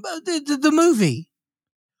the movie.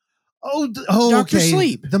 Oh, Dr. okay.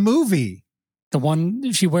 Sleep. The movie. The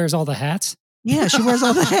one she wears all the hats. Yeah, she wears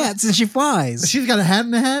all the hats and she flies. She's got a hat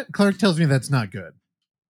and a hat. Clark tells me that's not good.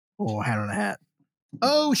 Oh, hat on a hat.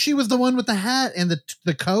 Oh, she was the one with the hat and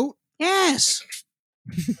the coat? Yes.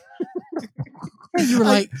 You were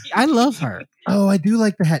like, I love her. Oh, I do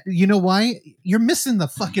like the hat. You know why? You're missing the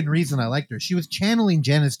fucking reason I liked her. She was channeling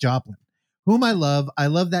Janis Joplin, whom I love. I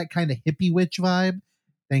love that kind of hippie witch vibe.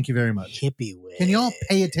 Thank you very much. Hippie witch. Can y'all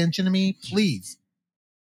pay attention to me, please?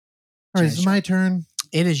 All right, is it my turn?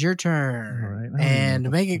 It is your turn. All right. And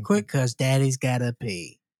make it quick because daddy's got to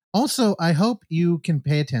pee. Also, I hope you can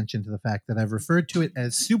pay attention to the fact that I've referred to it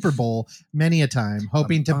as Super Bowl many a time,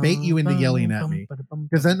 hoping to bait you into yelling at me.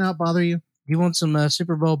 Does that not bother you? You want some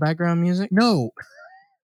Super Bowl background music? No.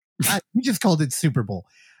 You just called it Super Bowl.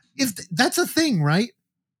 That's a thing, right?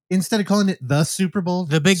 Instead of calling it the Super Bowl?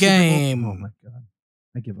 The big Super Bowl? game. Oh, my God.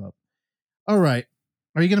 I give up. All right.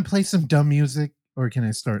 Are you going to play some dumb music or can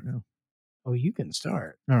I start now? Oh, you can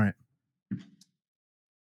start. All right.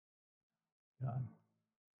 God.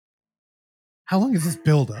 How long is this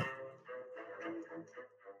build up?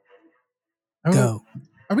 Go.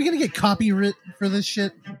 Are we going to get copyright for this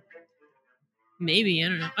shit? Maybe. I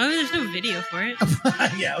don't know. Oh, there's no video for it.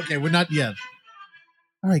 Yeah, okay. We're not yet.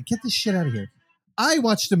 All right. Get this shit out of here. I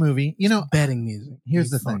watched a movie. You know, Betting music.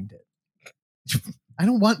 Here's You the thing. fucked it. I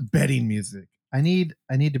don't want betting music. I need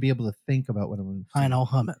to be able to think about what I'm going to Fine, I'll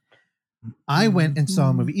hum it. I went and saw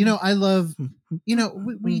a movie. You know, I love, you know,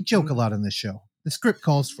 we joke a lot on this show. The script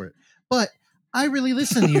calls for it. But I really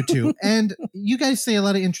listen to you two. And you guys say a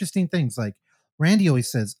lot of interesting things. Like Randy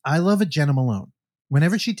always says, I love a Jenna Malone.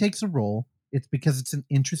 Whenever she takes a role, it's because it's an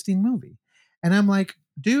interesting movie. And I'm like,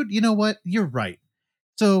 dude, you know what? You're right.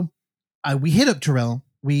 So we hit up Terrell.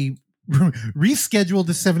 We rescheduled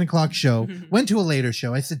the 7:00 show, went to a later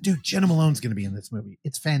show. I said, dude, Jenna Malone's going to be in this movie.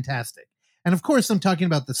 It's fantastic. And of course, I'm talking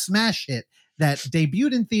about the smash hit that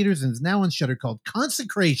debuted in theaters and is now on Shudder called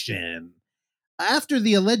Consecration. After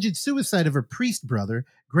the alleged suicide of her priest brother,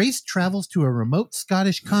 Grace travels to a remote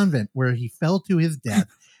Scottish convent where he fell to his death.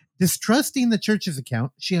 Distrusting the church's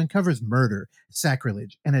account, she uncovers murder,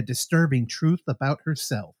 sacrilege, and a disturbing truth about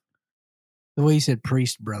herself. The way you said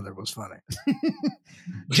priest brother was funny.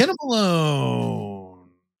 Jenna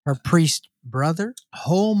Malone. Her priest brother?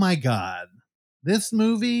 Oh my God. This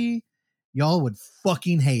movie, y'all would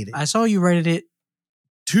fucking hate it. I saw you rated it.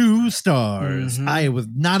 2 stars. Mhm. I was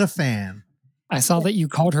not a fan. I saw that you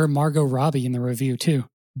called her Margot Robbie in the review too.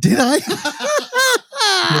 Did I?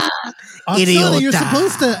 Oksana, you're Idiota.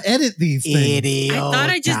 supposed to edit these things. Idiot. I thought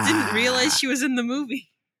I just didn't realize she was in the movie.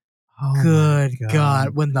 Oh my Good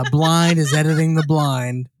God. When the blind is editing the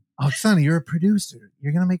blind. Oksana, you're a producer.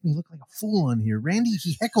 You're going to make me look like a fool on here. Randy,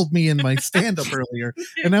 he heckled me in my stand-up earlier,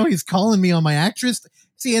 and now he's calling me on my actress.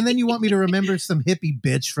 See, and then you want me to remember some hippie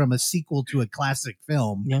bitch from a sequel to a classic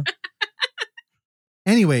film. Yeah.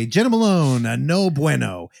 Anyway, Jenna Malone, no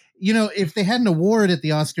bueno. You know, if they had an award at the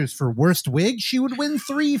Oscars for worst wig, she would win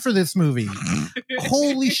 3 for this movie.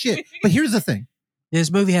 Holy shit. But here's the thing.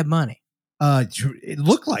 This movie had money. It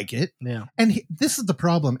looked like it. Yeah. And this is the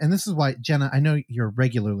problem. And this is why, Jenna, I know you're a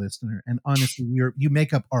regular listener. And honestly, you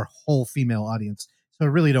make up our whole female audience. So I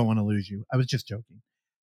really don't want to lose you. I was just joking.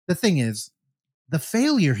 The thing is, the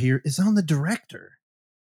failure here is on the director.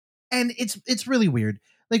 And it's really weird.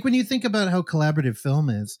 Like when you think about how collaborative film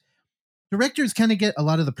is, directors kind of get a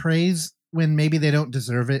lot of the praise when maybe they don't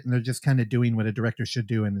deserve it. And they're just kind of doing what a director should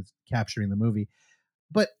do and is capturing the movie.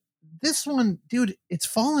 But this one, dude, it's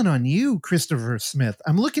fallen on you, Christopher Smith.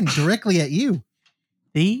 I'm looking directly at you.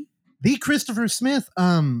 The Christopher Smith.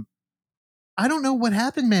 I don't know what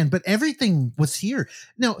happened, man, but everything was here.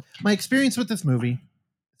 Now, my experience with this movie,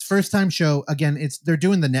 it's first time show. Again, they're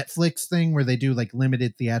doing the Netflix thing where they do like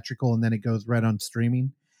limited theatrical and then it goes right on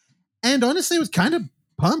streaming. And honestly, it was kind of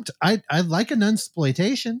pumped. I like a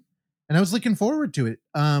nunsploitation, and I was looking forward to it.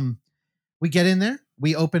 We get in there.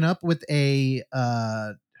 We open up with we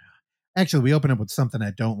open up with something I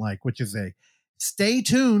don't like, which is stay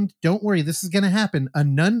tuned. Don't worry. This is going to happen. A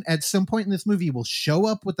nun at some point in this movie will show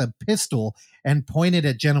up with a pistol and point it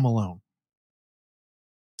at Jenna Malone.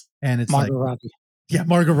 And it's Margot Robbie. Yeah,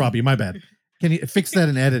 Margot Robbie. My bad. Can you fix that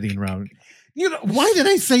in editing, Robin? You know, why did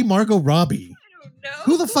I say Margot Robbie? I don't know.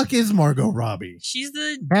 Who the fuck is Margot Robbie? She's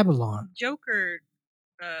the Babylon. Joker.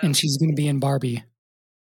 And she's going to be in Barbie.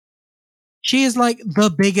 She is like the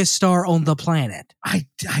biggest star on the planet. I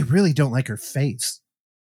really don't like her face.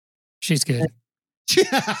 She's good.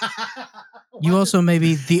 You also may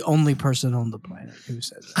be the only person on the planet who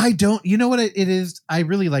says it. I don't. You know what it is? I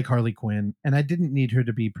really like Harley Quinn, and I didn't need her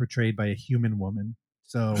to be portrayed by a human woman.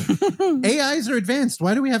 So AIs are advanced.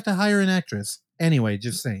 Why do we have to hire an actress? Anyway,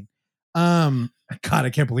 just saying. God, I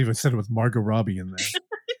can't believe I said it with Margot Robbie in there.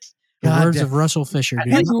 The words of Russell Fisher, I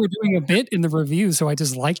dude. thought you were doing a bit in the review, so I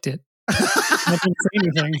just liked it. I didn't say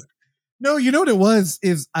anything. No, you know what it was?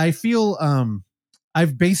 Is I feel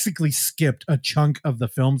I've basically skipped a chunk of the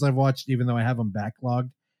films I've watched, even though I have them backlogged.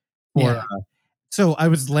 So I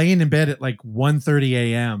was laying in bed at like 1:30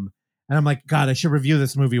 a.m. and I'm like, God, I should review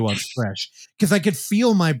this movie while it's fresh, because I could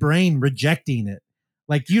feel my brain rejecting it.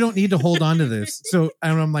 Like, you don't need to hold on to this. So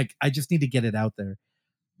I'm like, I just need to get it out there.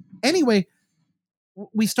 Anyway,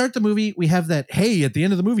 we start the movie. We have that, hey, at the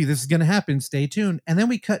end of the movie, this is going to happen. Stay tuned. And then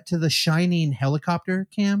we cut to the shining helicopter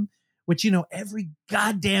cam, which, you know, every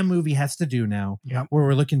goddamn movie has to do now, where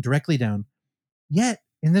we're looking directly down. Yet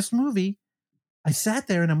in this movie, I sat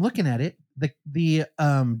there and I'm looking at it. The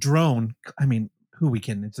drone, I mean, who we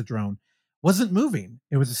can, it's a drone, wasn't moving.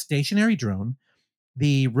 It was a stationary drone.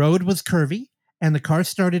 The road was curvy, and the car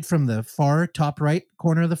started from the far top right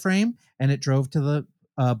corner of the frame, and it drove to the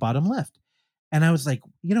bottom left. And I was like,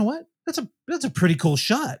 you know what? That's a pretty cool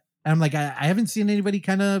shot. And I'm like, I haven't seen anybody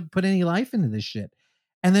kind of put any life into this shit.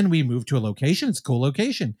 And then we moved to a location. It's a cool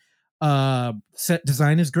location. Set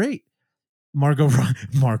design is great. Margot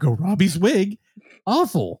Robbie's wig,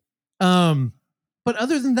 awful. But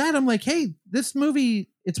other than that, I'm like, hey, this movie,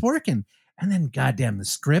 it's working. And then, goddamn, the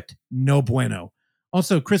script, no bueno.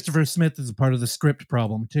 Also, Christopher Smith is a part of the script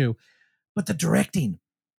problem too. But the directing,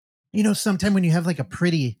 you know, sometime when you have like a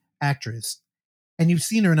pretty actress and you've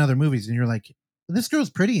seen her in other movies and you're like, this girl's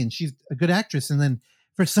pretty and she's a good actress. And then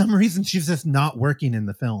for some reason, she's just not working in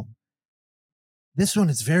the film. This one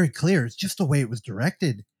is very clear. It's just the way it was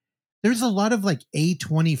directed. There's a lot of like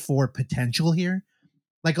A24 potential here.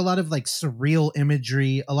 Like a lot of like surreal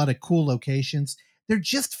imagery, a lot of cool locations. They're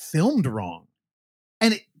just filmed wrong.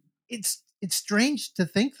 And it's strange to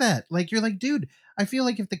think that. Like, you're like, dude, I feel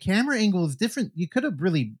like if the camera angle is different, you could have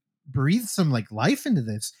really breathed some like life into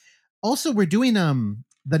this. Also, we're doing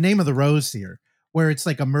The Name of the Rose here, where it's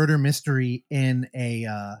like a murder mystery in a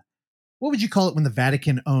what would you call it when the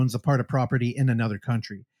Vatican owns a part of property in another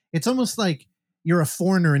country? It's almost like you're a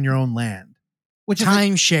foreigner in your own land, which is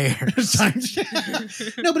Timeshares.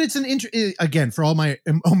 timeshare. No, but it's again for all my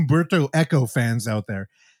Umberto Eco fans out there.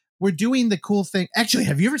 We're doing the cool thing. Actually,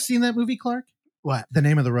 have you ever seen that movie, Clark? What? The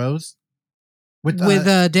Name of the Rose With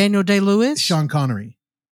Daniel Day-Lewis? Sean Connery.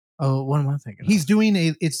 Oh, what am I thinking? He's doing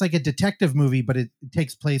it's like a detective movie, but it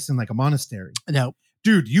takes place in like a monastery. No.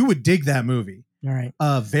 Dude, you would dig that movie. All right.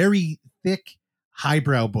 A very thick,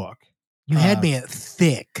 highbrow book. You had me at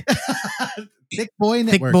thick. Thick Boy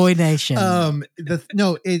Network. Thick Boy Nation.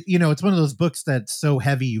 It's one of those books that's so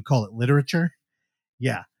heavy you call it literature.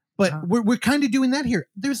 Yeah. But we're kind of doing that here.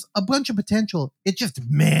 There's a bunch of potential. It just,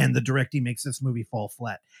 man, the directing makes this movie fall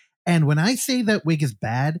flat. And when I say that wig is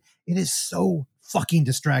bad, it is so fucking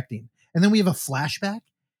distracting. And then we have a flashback.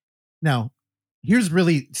 Now, here's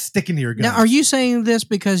really sticking to your guns. Now, are you saying this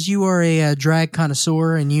because you are a drag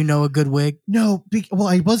connoisseur and you know a good wig? No. Well,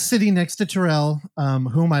 I was sitting next to Terrell,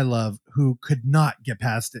 whom I love, who could not get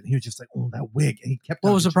past it. He was just like, oh, that wig. And he kept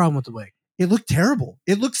What was the problem with the wig? It looked terrible.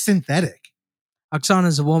 It looked synthetic. Oksana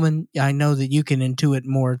is a woman. I know that you can intuit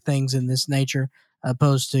more things in this nature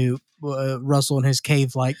opposed to Russell and his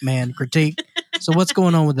cave-like man critique. So what's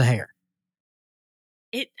going on with the hair?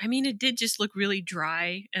 It did just look really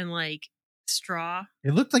dry and like straw.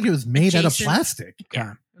 It looked like it was made out of plastic.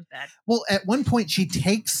 Yeah, it was bad. Well, at one point she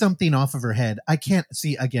takes something off of her head. I can't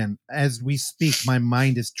see again as we speak. My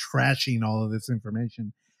mind is trashing all of this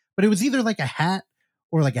information, but it was either like a hat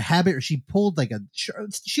or like a habit, or she pulled like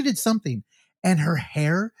she did something, and her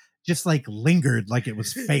hair just like lingered like it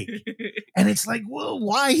was fake. And it's like, whoa,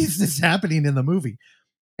 why is this happening in the movie?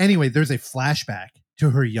 Anyway, there's a flashback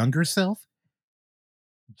to her younger self.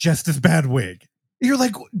 Just as bad wig. You're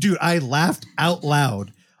like, dude, I laughed out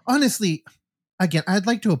loud. Honestly, again, I'd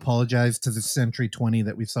like to apologize to the Century 20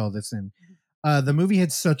 that we saw this in. The movie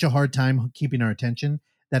had such a hard time keeping our attention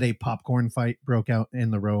that a popcorn fight broke out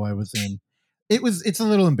in the row I was in. It's a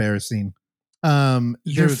little embarrassing.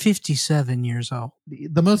 You're 57 years old.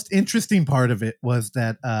 The most interesting part of it was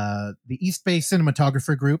that the East Bay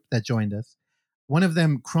cinematographer group that joined us, one of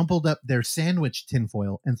them crumpled up their sandwich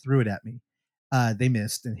tinfoil and threw it at me. They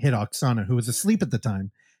missed and hit Oksana, who was asleep at the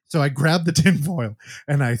time. So I grabbed the tinfoil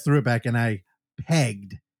and I threw it back, and I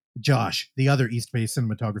pegged Josh, the other East Bay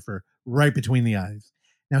cinematographer, right between the eyes.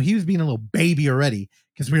 Now, he was being a little baby already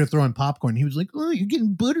because we were throwing popcorn. He was like, oh, you're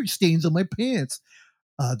getting butter stains on my pants.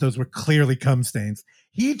 Those were clearly cum stains.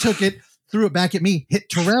 He took it, threw it back at me, hit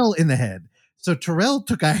Terrell in the head. So Terrell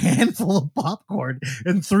took a handful of popcorn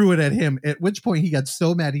and threw it at him, at which point he got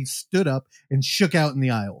so mad he stood up and shook out in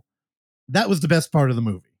the aisle. That was the best part of the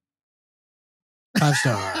movie. 5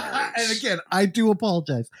 stars. And again, I do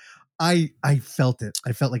apologize. I felt it.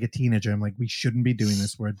 I felt like a teenager. I'm like, we shouldn't be doing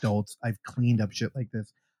this. We're adults. I've cleaned up shit like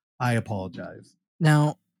this. I apologize.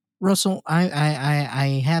 Now, Russell,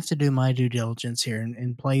 I have to do my due diligence here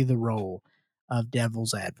and play the role of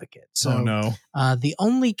devil's advocate. So, no. The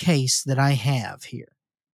only case that I have here,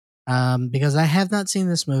 because I have not seen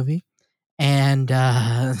this movie, and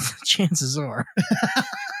chances are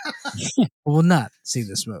I will not see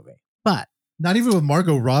this movie. But not even with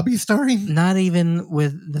Margot Robbie starring? Not even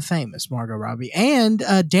with the famous Margot Robbie. And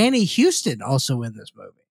Danny Houston also in this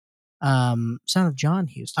movie. Son of John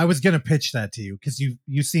Houston. I was going to pitch that to you because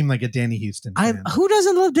you seem like a Danny Houston fan. Who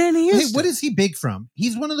doesn't love Danny Houston? Hey, what is he big from?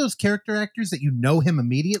 He's one of those character actors that you know him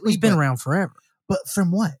immediately. He's been around forever. But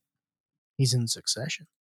from what? He's in Succession.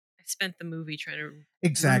 I spent the movie trying to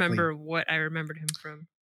exactly remember what I remembered him from.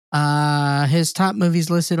 His top movies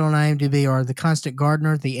listed on IMDb are The Constant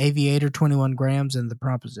Gardener, The Aviator, 21 Grams, and The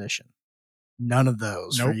Proposition. None of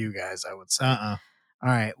those for you guys, I would say. All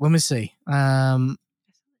right, let me see.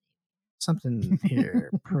 Something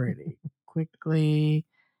here pretty quickly.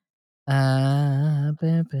 I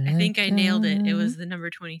think I nailed it. It was the number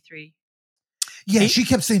 23. Yeah, she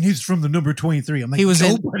kept saying he's from the number 23. I'm like, he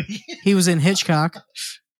was in Hitchcock.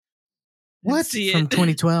 What? From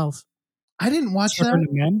 2012. I didn't watch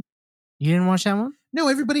that. You didn't watch that one? No,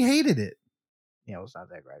 everybody hated it. Yeah, it was not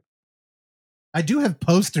that great. I do have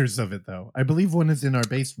posters of it, though. I believe one is in our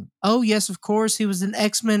basement. Oh, yes, of course. He was in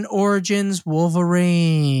X-Men Origins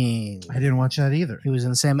Wolverine. I didn't watch that either. He was in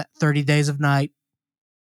the same 30 Days of Night.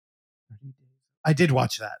 I did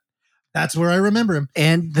watch that. That's where I remember him.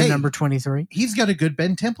 And the number 23. He's got a good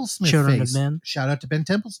Ben Templesmith Children face. of Men. Shout out to Ben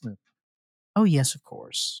Templesmith. Oh, yes, of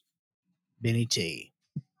course. Benny T.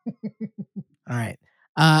 All right.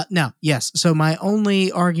 Now, yes. So my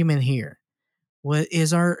only argument here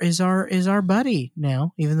is our buddy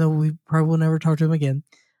now, even though we probably will never talk to him again.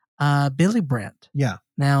 Billy Brandt. Yeah.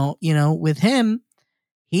 Now, with him,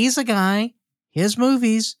 he's a guy, his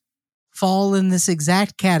movies fall in this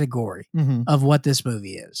exact category Mm-hmm. of what this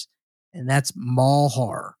movie is. And that's mall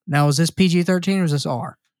horror. Now, is this PG-13 or is this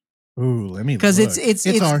R? Ooh, let me Because look. it's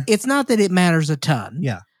R. it's not that it matters a ton.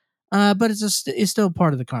 Yeah. But it's still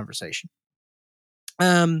part of the conversation.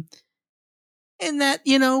 And that,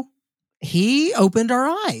 he opened our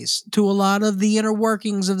eyes to a lot of the inner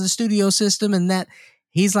workings of the studio system, and that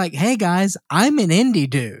he's like, hey guys, I'm an indie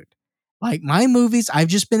dude. Like my movies, I've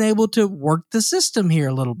just been able to work the system here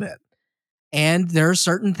a little bit. And there are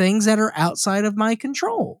certain things that are outside of my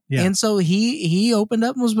control. Yeah. And so he opened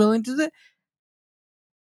up and was willing to do that.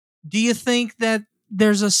 Do you think that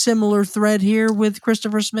there's a similar thread here with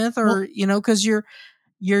Christopher Smith, or because you're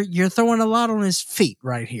throwing a lot on his feet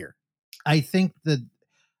right here? I think that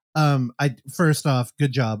I first off,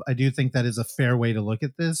 good job. I do think that is a fair way to look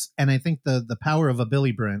at this, and I think the power of a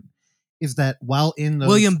Billy Brandt is that while in those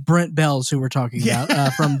William Brent Bells, who we're talking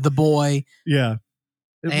about from The Boy, yeah,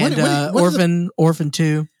 and Orphan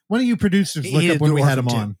 2. One of you producers He look did up when do we had him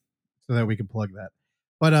Orphan on, so that we can plug that.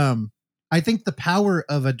 But I think the power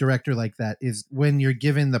of a director like that is when you're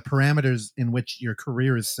given the parameters in which your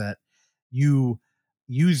career is set, you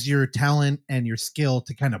use your talent and your skill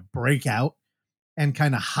to kind of break out and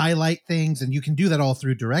kind of highlight things. And you can do that all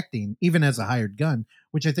through directing, even as a hired gun,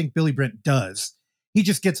 which I think Billy Brandt does. He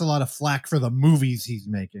just gets a lot of flack for the movies he's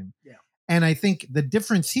making. Yeah. And I think the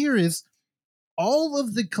difference here is all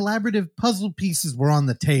of the collaborative puzzle pieces were on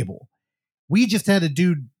the table. We just had a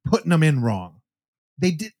dude putting them in wrong.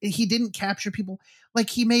 He didn't capture people. Like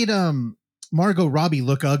he made Margot Robbie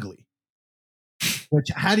look ugly. Which,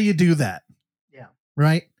 how do you do that? Yeah.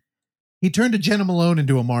 Right? He turned a Jenna Malone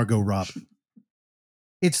into a Margot Robbie.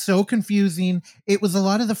 It's so confusing. It was a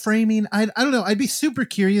lot of the framing. I don't know. I'd be super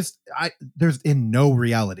curious. There's in no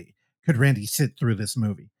reality could Randy sit through this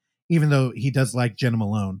movie, even though he does like Jenna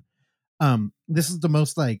Malone. This is the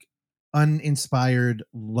most like uninspired,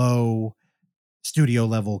 low studio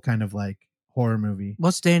level kind of like horror movie.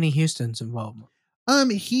 What's Danny Houston's involvement?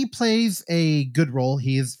 He plays a good role.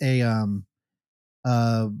 He is a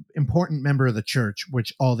important member of the church,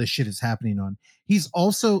 which all this shit is happening on. He's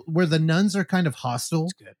also where the nuns are kind of hostile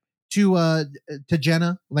to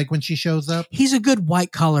Jenna, like when she shows up. He's a good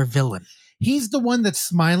white collar villain. He's the one that's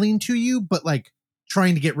smiling to you, but like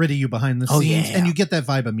trying to get rid of you behind the scenes, yeah. and you get that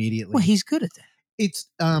vibe immediately. Well, he's good at that. It's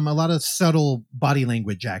a lot of subtle body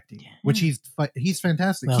language acting, which he's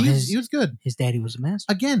fantastic. Well, he was good. His daddy was a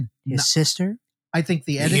master. Again, his sister. I think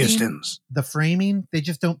the editing, the framing, they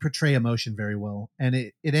just don't portray emotion very well. And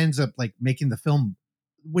it ends up like making the film,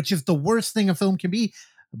 which is the worst thing a film can be,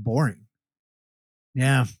 boring.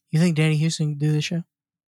 Yeah. You think Danny Houston can do the show?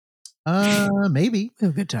 Maybe. We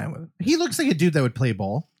have a good time with him. He looks like a dude that would play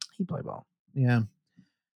ball. He play ball. Yeah.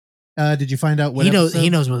 Did you find out what he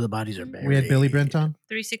knows where the bodies are buried? We had Billy Brandt on?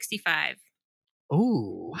 365.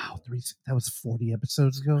 Oh, wow. That was 40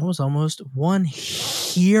 episodes ago. That was almost 1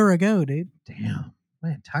 year ago, dude. Damn.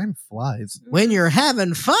 Man, time flies. When you're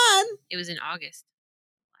having fun. It was in August.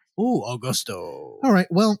 Ooh, Augusto. All right.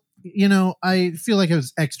 Well, I feel like I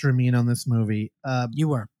was extra mean on this movie. You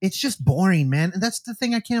were. It's just boring, man. And that's the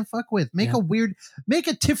thing I can't fuck with. Make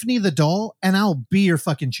a Tiffany the doll and I'll be your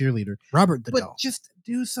fucking cheerleader. Robert the doll. Just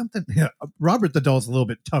do something. Yeah, Robert the doll's a little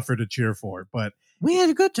bit tougher to cheer for, but we had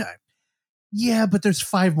a good time. Yeah, but there's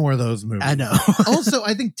 5 more of those movies. I know. Also,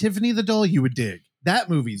 I think Tiffany the doll you would dig. That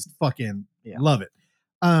movie's fucking love it.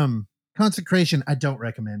 Consecration, I don't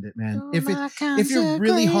recommend it, man. If you're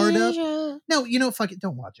really hard up, no, fuck it,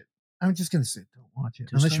 don't watch it. I'm just gonna say, don't watch it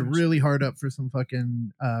unless you're really hard up for some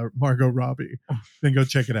fucking Margot Robbie. Then go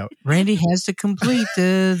check it out. Randy has to complete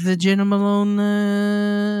the Jenna Malone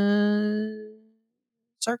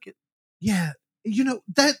circuit. Yeah,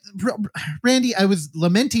 that Randy, I was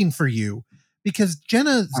lamenting for you because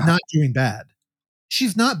Jenna's not doing bad.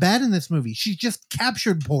 She's not bad in this movie. She's just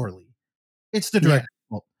captured poorly. It's the director's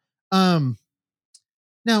fault.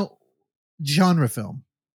 Now, genre film.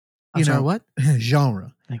 Sorry, what?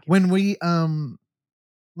 Genre. When we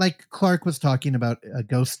like Clark was talking about a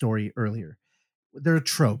ghost story earlier, there are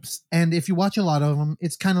tropes, and if you watch a lot of them,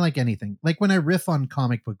 it's kind of like anything. Like when I riff on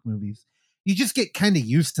comic book movies, you just get kind of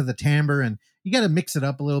used to the timbre, and you got to mix it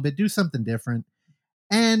up a little bit, do something different.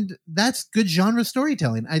 And that's good genre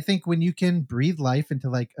storytelling. I think when you can breathe life into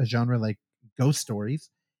like a genre like ghost stories,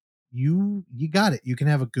 you got it. You can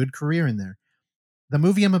have a good career in there. The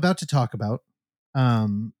movie I'm about to talk about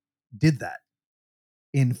did that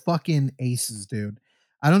in fucking aces, dude.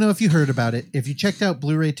 I don't know if you heard about it. If you checked out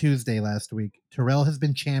Blu-ray Tuesday last week, Terrell has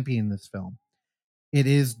been championing this film. It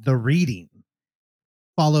is The Reading.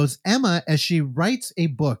 follows Emma as she writes a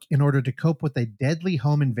book in order to cope with a deadly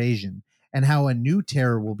home invasion and how a new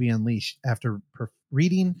terror will be unleashed after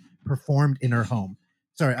reading performed in her home.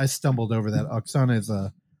 Sorry, I stumbled over that. Oksana is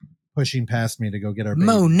pushing past me to go get our baby.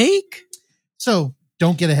 Monique. So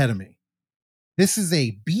don't get ahead of me. This is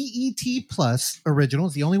a BET Plus original.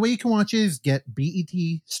 The only way you can watch it is get BET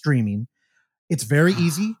streaming. It's very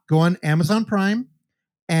easy. Go on Amazon Prime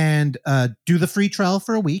and do the free trial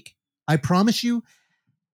for a week. I promise you,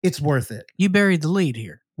 it's worth it. You buried the lead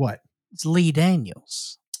here. What? It's Lee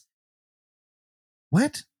Daniels.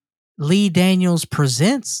 What? Lee Daniels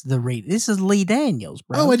presents the read. This is Lee Daniels,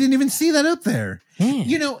 bro. Oh, I didn't even see that up there. Yeah.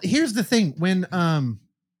 You know, here's the thing. When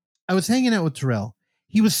I was hanging out with Terrell,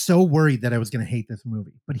 he was so worried that I was going to hate this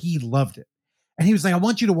movie, but he loved it. And he was like, I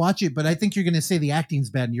want you to watch it, but I think you're going to say the acting's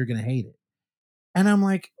bad and you're going to hate it. And I'm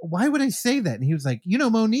like, why would I say that? And he was like, you know,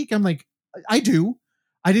 Monique? I'm like, I do.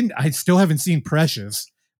 I still haven't seen Precious,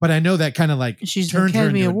 but I know that kind of like she's an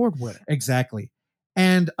Academy Award winner. Exactly.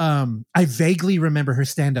 And I vaguely remember her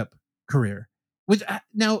stand-up career. Which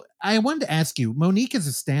now I wanted to ask you, Monique as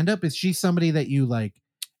a stand-up, is she somebody that you like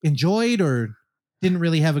enjoyed or didn't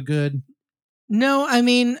really have a good? No, I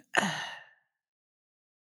mean,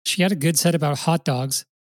 She had a good set about hot dogs.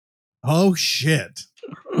 Oh shit.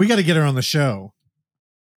 We got to get her on the show.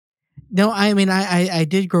 no, I mean, I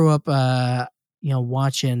did grow up,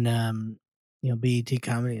 watching, BET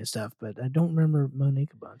comedy and stuff, but I don't remember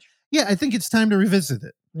Monique a bunch. Yeah, I think it's time to revisit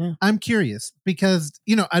it. Yeah. I'm curious because,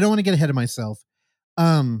 I don't want to get ahead of myself.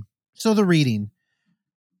 So the reading.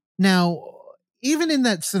 Now, even in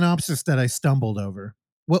that synopsis that I stumbled over,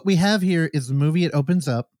 what we have here is the movie. It opens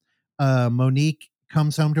up. Monique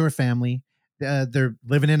comes home to her family. They're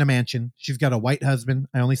living in a mansion. She's got a white husband.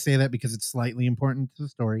 I only say that because it's slightly important to the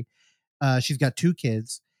story. She's got 2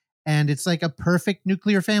 kids, and it's like a perfect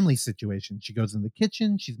nuclear family situation. She goes in the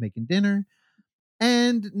kitchen. She's making dinner.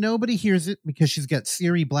 And nobody hears it because she's got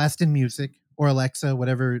Siri blasting music, or Alexa,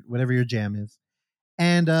 whatever your jam is.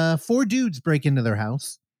 And 4 dudes break into their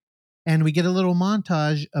house, and we get a little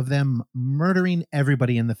montage of them murdering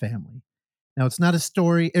everybody in the family. Now, it's not a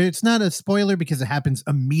story. It's not a spoiler because it happens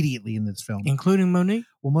immediately in this film. Including Monique?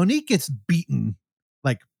 Well, Monique gets beaten,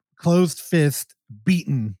 like closed fist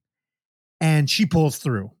beaten, and she pulls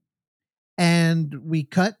through. And we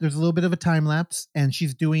cut. There's a little bit of a time lapse, and she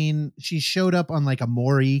showed up on like a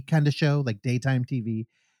Maury kind of show, like daytime TV,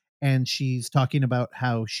 and she's talking about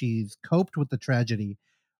how she's coped with the tragedy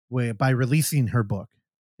by releasing her book.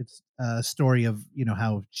 It's a story of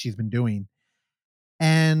how she's been doing,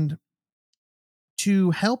 and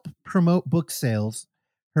to help promote book sales,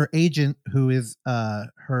 her agent, who is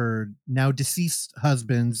her now deceased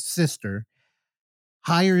husband's sister,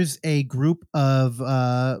 hires a group of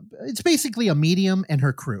it's basically a medium and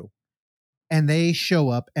her crew, and they show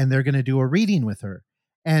up and they're going to do a reading with her,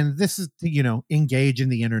 and this is to engage in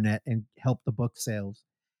the internet and help the book sales.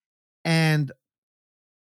 And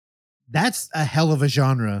that's a hell of a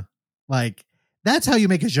genre. Like, that's how you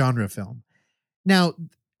make a genre film. Now,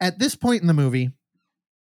 at this point in the movie,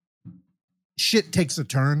 shit takes a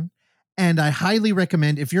turn, and I highly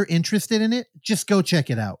recommend, if you're interested in it, just go check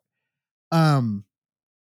it out. And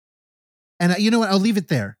you know what? I'll leave it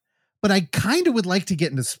there. But I kind of would like to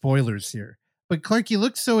get into spoilers here. But Clark, you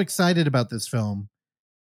look so excited about this film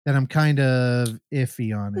that I'm kind of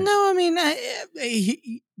iffy on it. No, I mean,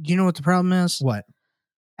 you know what the problem is? What?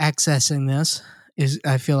 Accessing this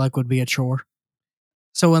I feel like would be a chore.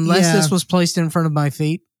 So unless this was placed in front of my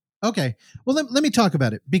feet. Okay. Well, let me talk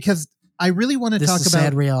about it, because I really want to talk about the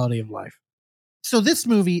sad reality of life. So this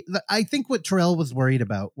movie, I think what Terrell was worried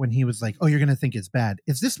about when he was like, "Oh, you're going to think it's bad,"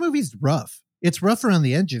 is this movie's rough. It's rough around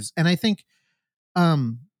the edges, and I think.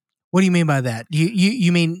 What do you mean by that?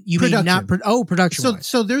 You mean not production?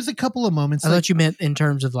 So there's a couple of moments. I thought you meant in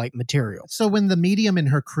terms of like material. So when the medium and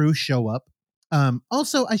her crew show up,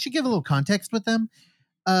 also I should give a little context with them.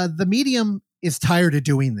 The medium is tired of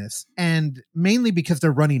doing this, and mainly because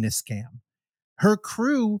they're running a scam. Her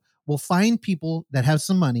crew will find people that have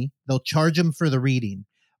some money. They'll charge them for the reading.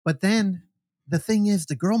 But then the thing is,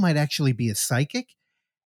 the girl might actually be a psychic,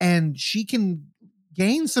 and she can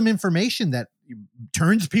gain some information that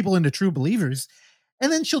turns people into true believers.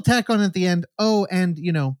 And then she'll tack on at the end, "Oh, and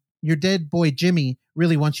your dead boy Jimmy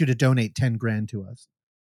really wants you to donate 10 grand to us."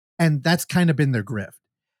 And that's kind of been their grift.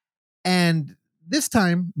 And this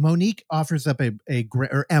time, Monique offers up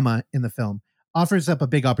or Emma in the film offers up a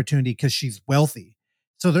big opportunity because she's wealthy.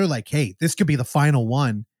 So they're like, "Hey, this could be the final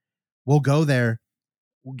one. We'll go there.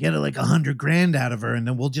 We'll get like 100 grand out of her, and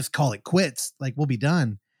then we'll just call it quits. Like, we'll be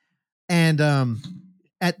done." And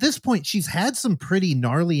at this point, she's had some pretty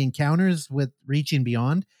gnarly encounters with Reaching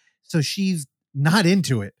Beyond, so she's not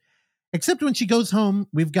into it. Except when she goes home,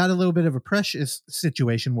 we've got a little bit of a precious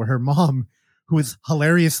situation where her mom, who is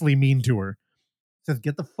hilariously mean to her, says,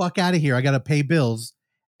 "Get the fuck out of here. I got to pay bills."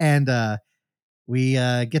 And we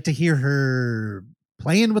get to hear her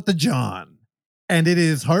playing with the John. And it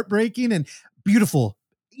is heartbreaking and beautiful.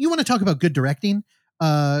 You want to talk about good directing?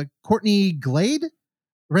 Courtney Glade?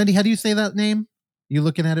 Randy, how do you say that name? You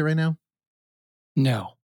looking at it right now?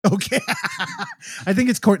 No. Okay. I think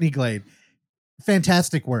it's Courtney Glade.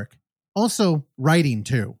 Fantastic work. Also, writing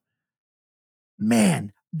too.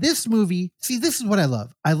 Man, this movie, see, this is what I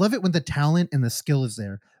love. I love it when the talent and the skill is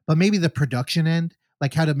there, but maybe the production end,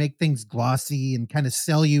 like how to make things glossy and kind of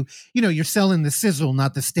sell you, you're selling the sizzle,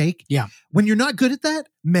 not the steak. Yeah. When you're not good at that,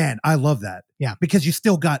 man, I love that. Yeah. Because you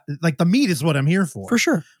still got, like, the meat is what I'm here for. For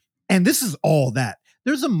sure. And this is all that.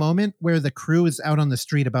 There's a moment where the crew is out on the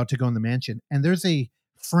street about to go in the mansion, and there's a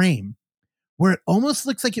frame where it almost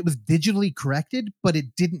looks like it was digitally corrected, but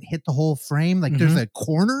it didn't hit the whole frame. Like there's a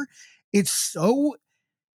corner. It's so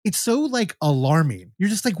like alarming. You're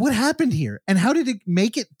just like, what happened here? And how did it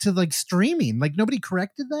make it to like streaming? Like nobody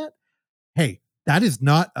corrected that? Hey, that is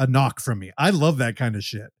not a knock from me. I love that kind of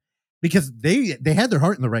shit because they had their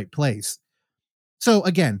heart in the right place. So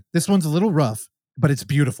again, this one's a little rough, but it's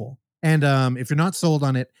beautiful. And if you're not sold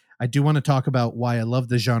on it, I do want to talk about why I love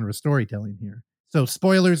the genre storytelling here. So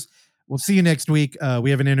spoilers, we'll see you next week. We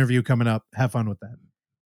have an interview coming up. Have fun with that.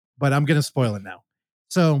 But I'm going to spoil it now.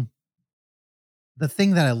 So the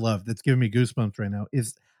thing that I love that's giving me goosebumps right now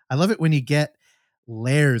is I love it when you get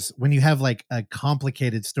layers, when you have like a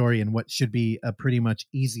complicated story and what should be a pretty much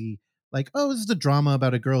easy, like, oh, this is a drama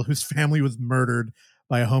about a girl whose family was murdered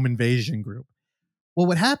by a home invasion group. Well,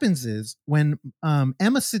 what happens is when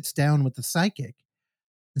Emma sits down with the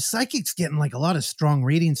psychic's getting like a lot of strong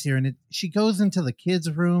readings here. And she goes into the kids'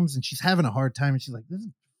 rooms and she's having a hard time. And she's like, this is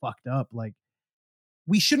fucked up. Like,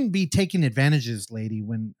 we shouldn't be taking advantage of this lady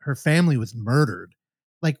when her family was murdered.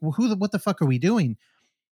 Like, what the fuck are we doing?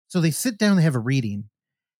 So they sit down, they have a reading.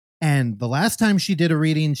 And the last time she did a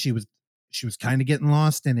reading, she was kind of getting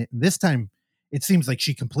lost in it. And this time it seems like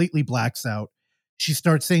she completely blacks out. She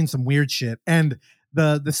starts saying some weird shit. And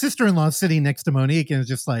the sister-in-law sitting next to Monique and is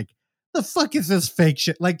just like, the fuck is this fake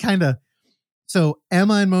shit? Like, kind of. So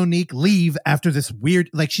Emma and Monique leave after this weird,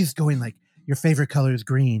 like, she's going like, your favorite color is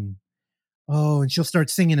green. Oh, and she'll start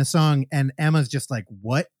singing a song. And Emma's just like,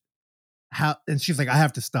 what? How? And she's like, I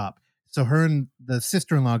have to stop. So her and the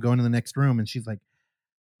sister-in-law go into the next room and she's like,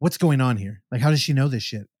 what's going on here? Like, how does she know this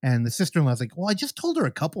shit? And the sister-in-law's like, well, I just told her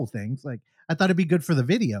a couple things. Like, I thought it'd be good for the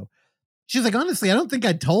video. She's like, honestly, I don't think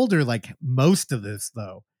I told her like most of this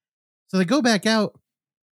though. So they go back out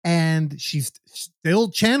and she's still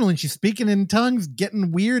channeling. She's speaking in tongues,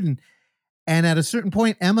 getting weird. And at a certain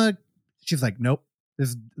point, Emma, she's like, nope,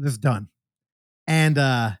 this is done.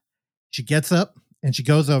 And she gets up and she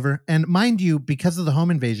goes over. And mind you, because of the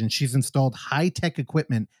home invasion, she's installed high-tech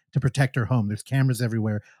equipment to protect her home. There's cameras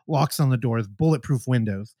everywhere, locks on the doors, bulletproof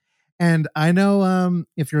windows. And I know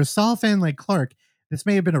if you're a Saw fan like Clark, this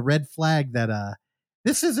may have been a red flag that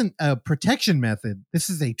this isn't a protection method. This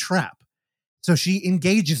is a trap. So she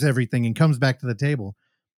engages everything and comes back to the table.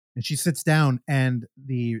 And she sits down and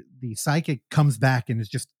the psychic comes back and is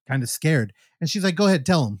just kind of scared. And she's like, go ahead,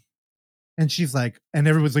 tell him. And she's like, and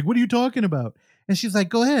everyone's like, what are you talking about? And she's like,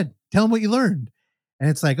 go ahead, tell him what you learned. And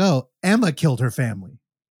it's like, oh, Emma killed her family.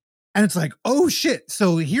 And it's like, oh shit.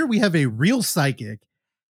 So here we have a real psychic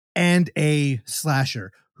and a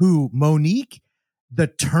slasher who Monique, the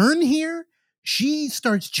turn here, she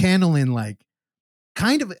starts channeling like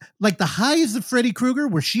kind of like the highs of Freddy Krueger,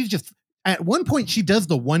 where she's just at one point she does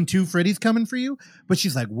the 1-2 Freddy's coming for you, but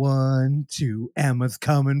she's like 1-2 Emma's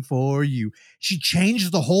coming for you. She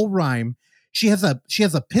changed the whole rhyme. She has a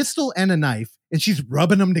pistol and a knife, and she's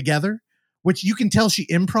rubbing them together, which you can tell she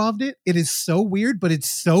improv'd it. It is so weird, but it's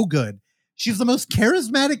so good. She's the most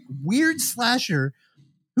charismatic, weird slasher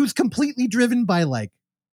who's completely driven by like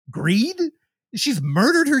greed. She's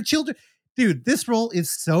murdered her children. Dude, this role is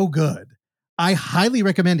so good. I highly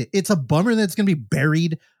recommend it. It's a bummer that it's going to be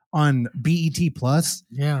buried on BET Plus.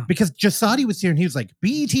 Yeah. Because Jasadi was here and he was like,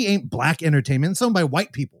 BET ain't black entertainment. It's owned by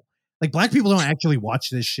white people. Like, black people don't actually watch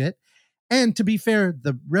this shit. And to be fair,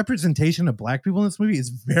 the representation of black people in this movie is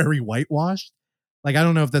very whitewashed. Like, I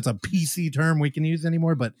don't know if that's a PC term we can use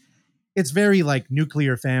anymore, but it's very like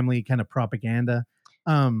nuclear family kind of propaganda.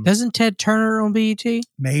 Doesn't Ted Turner on BET?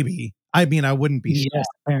 Maybe. I mean, I wouldn't be Yes,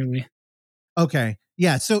 apparently. Okay.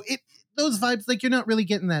 Yeah. So those vibes, like, you're not really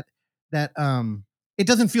getting that it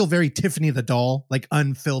doesn't feel very Tiffany the Doll, like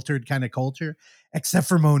unfiltered kind of culture, except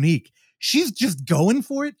for Monique. She's just going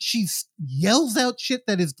for it. She yells out shit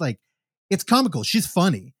that is like, it's comical. She's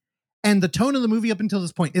funny. And the tone of the movie up until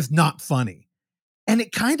this point is not funny. And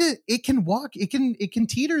it can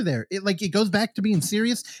teeter there. It goes back to being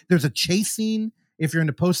serious. There's a chase scene if you're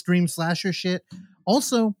into post-stream slasher shit.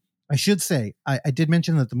 Also, I should say, I did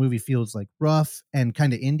mention that the movie feels like rough and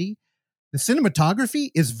kind of indie. The cinematography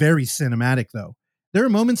is very cinematic, though. There are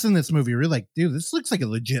moments in this movie where you're like, dude, this looks like a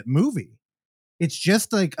legit movie. It's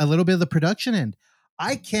just like a little bit of the production end.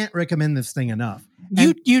 I can't recommend this thing enough.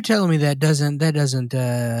 You telling me that doesn't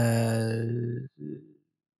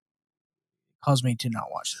cause me to not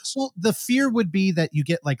watch this? Well, the fear would be that you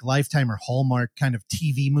get like Lifetime or Hallmark kind of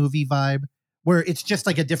TV movie vibe, where it's just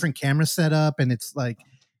like a different camera setup and it's like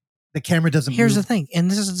the camera doesn't Here's move. the thing, and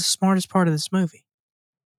this is the smartest part of this movie.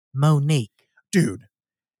 Monique. Dude.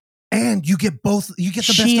 And you get the best of both worlds.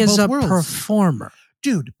 She is a performer.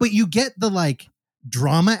 Dude, but you get the like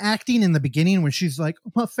drama acting in the beginning where she's like,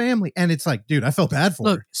 my family. And it's like, dude, I felt bad for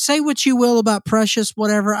her. Say what you will about Precious,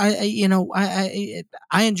 whatever. I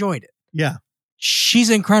enjoyed it. Yeah. She's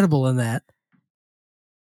incredible in that.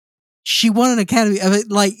 She won an Academy.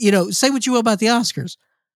 Say what you will about the Oscars.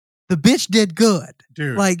 The bitch did good.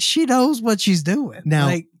 Dude. Like, she knows what she's doing. Now,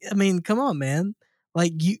 like, I mean, come on, man.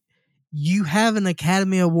 Like, you have an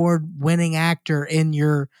Academy Award winning actor in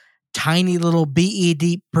your tiny little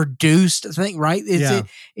BED produced thing, right?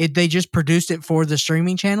 They just produced it for the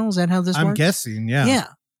streaming channel. Is that how this works? I'm guessing, yeah. Yeah.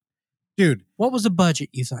 Dude. What was the budget,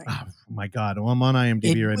 you think? Oh my God. Well, I'm on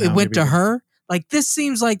IMDb right now. It went to her? Like, this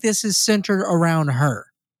seems like this is centered around her.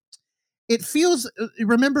 It feels,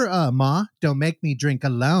 remember Ma, Don't Make Me Drink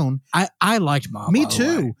Alone? I liked Ma. Me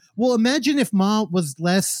too. Well, imagine if Ma was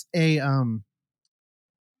less a,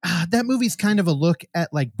 that movie's kind of a look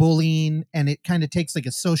at like bullying, and it kind of takes like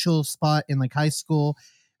a social spot in like high school.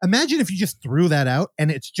 Imagine if you just threw that out and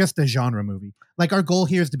it's just a genre movie. Like, our goal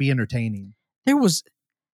here is to be entertaining. There was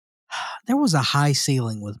a high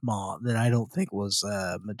ceiling with Ma that I don't think was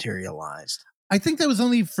materialized. I think that was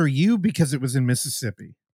only for you because it was in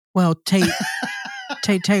Mississippi. Well, Tate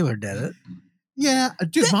Taylor did it. Yeah,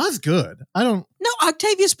 dude, Ma's good. No,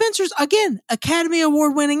 Octavia Spencer's, again, Academy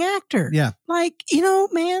Award winning actor. Yeah. Like,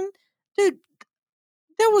 man, dude,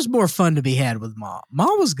 there was more fun to be had with Ma. Ma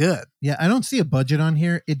was good. Yeah, I don't see a budget on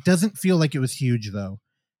here. It doesn't feel like it was huge, though.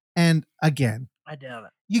 And again, I doubt it.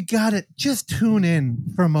 You got it. Just tune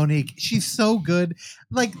in for Monique. She's so good.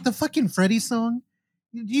 Like the fucking Freddie song.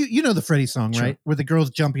 You know the Freddie song, Sure. right? Where the girl's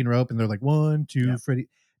jumping rope and they're like, 1, 2, Freddie.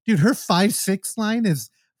 Dude, her 5-6 line is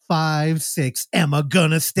 5-6. Am I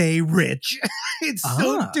gonna stay rich? It's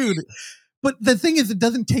so, dude. But the thing is, it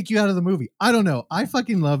doesn't take you out of the movie. I don't know. I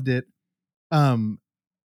fucking loved it.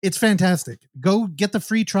 It's fantastic. Go get the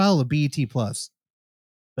free trial of BET Plus.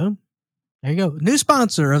 Boom. There you go. New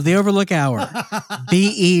sponsor of the Overlook Hour,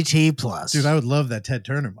 BET Plus. Dude, I would love that Ted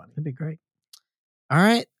Turner money. That'd be great. All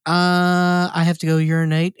right. I have to go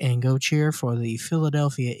urinate and go cheer for the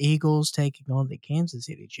Philadelphia Eagles taking on the Kansas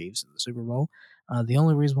City Chiefs in the Super Bowl. The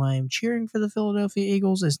only reason why I'm cheering for the Philadelphia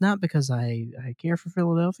Eagles is not because I care for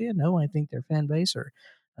Philadelphia. No, I think their fan base are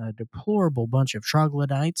a deplorable bunch of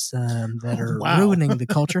troglodytes that are ruining the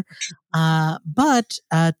culture. But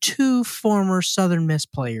 2 former Southern Miss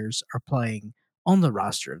players are playing on the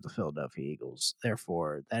roster of the Philadelphia Eagles.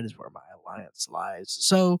 Therefore, that is where my alliance lies.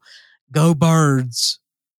 So, go Birds.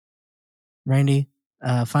 Randy,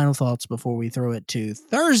 final thoughts before we throw it to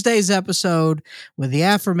Thursday's episode with the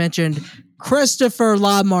aforementioned Christopher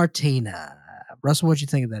LaMartina. Russell, what'd you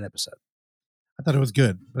think of that episode? I thought it was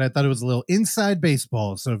good, but I thought it was a little inside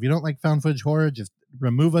baseball. So if you don't like found footage horror, just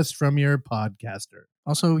remove us from your podcaster.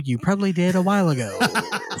 Also, you probably did a while ago.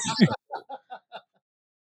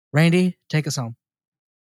 Randy, take us home.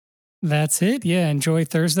 That's it. Yeah, enjoy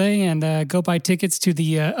Thursday and go buy tickets to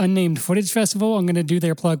the Unnamed Footage Festival. I'm going to do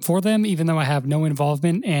their plug for them, even though I have no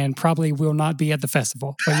involvement and probably will not be at the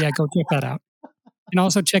festival. But yeah, go check that out. And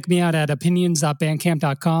also check me out at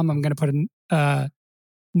opinions.bandcamp.com. I'm going to put a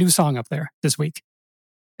new song up there this week.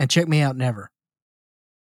 And check me out never.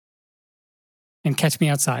 And catch me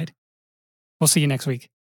outside. We'll see you next week.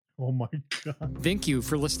 Oh my God. Thank you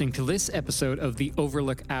for listening to this episode of the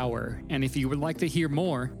Overlook Hour. And if you would like to hear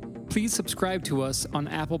more, please subscribe to us on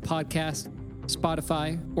Apple Podcasts,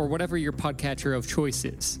 Spotify, or whatever your podcatcher of choice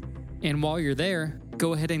is. And while you're there,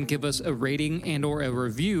 go ahead and give us a rating and or a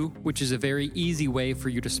review, which is a very easy way for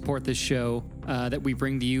you to support this show that we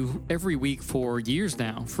bring to you every week for years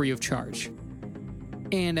now, free of charge.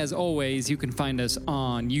 And as always, you can find us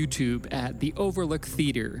on YouTube at The Overlook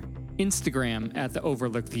Theater, Instagram at The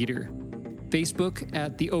Overlook Theater, Facebook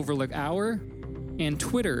at The Overlook Hour, and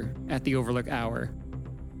Twitter at The Overlook Hour.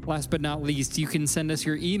 Last but not least, you can send us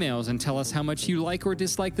your emails and tell us how much you like or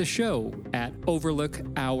dislike the show at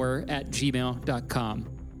overlookhour@gmail.com.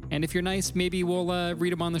 And if you're nice, maybe we'll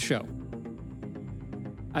read them on the show.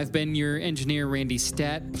 I've been your engineer, Randy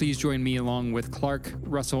Stat. Please join me along with Clark,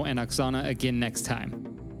 Russell, and Oksana again next time.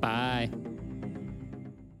 Bye.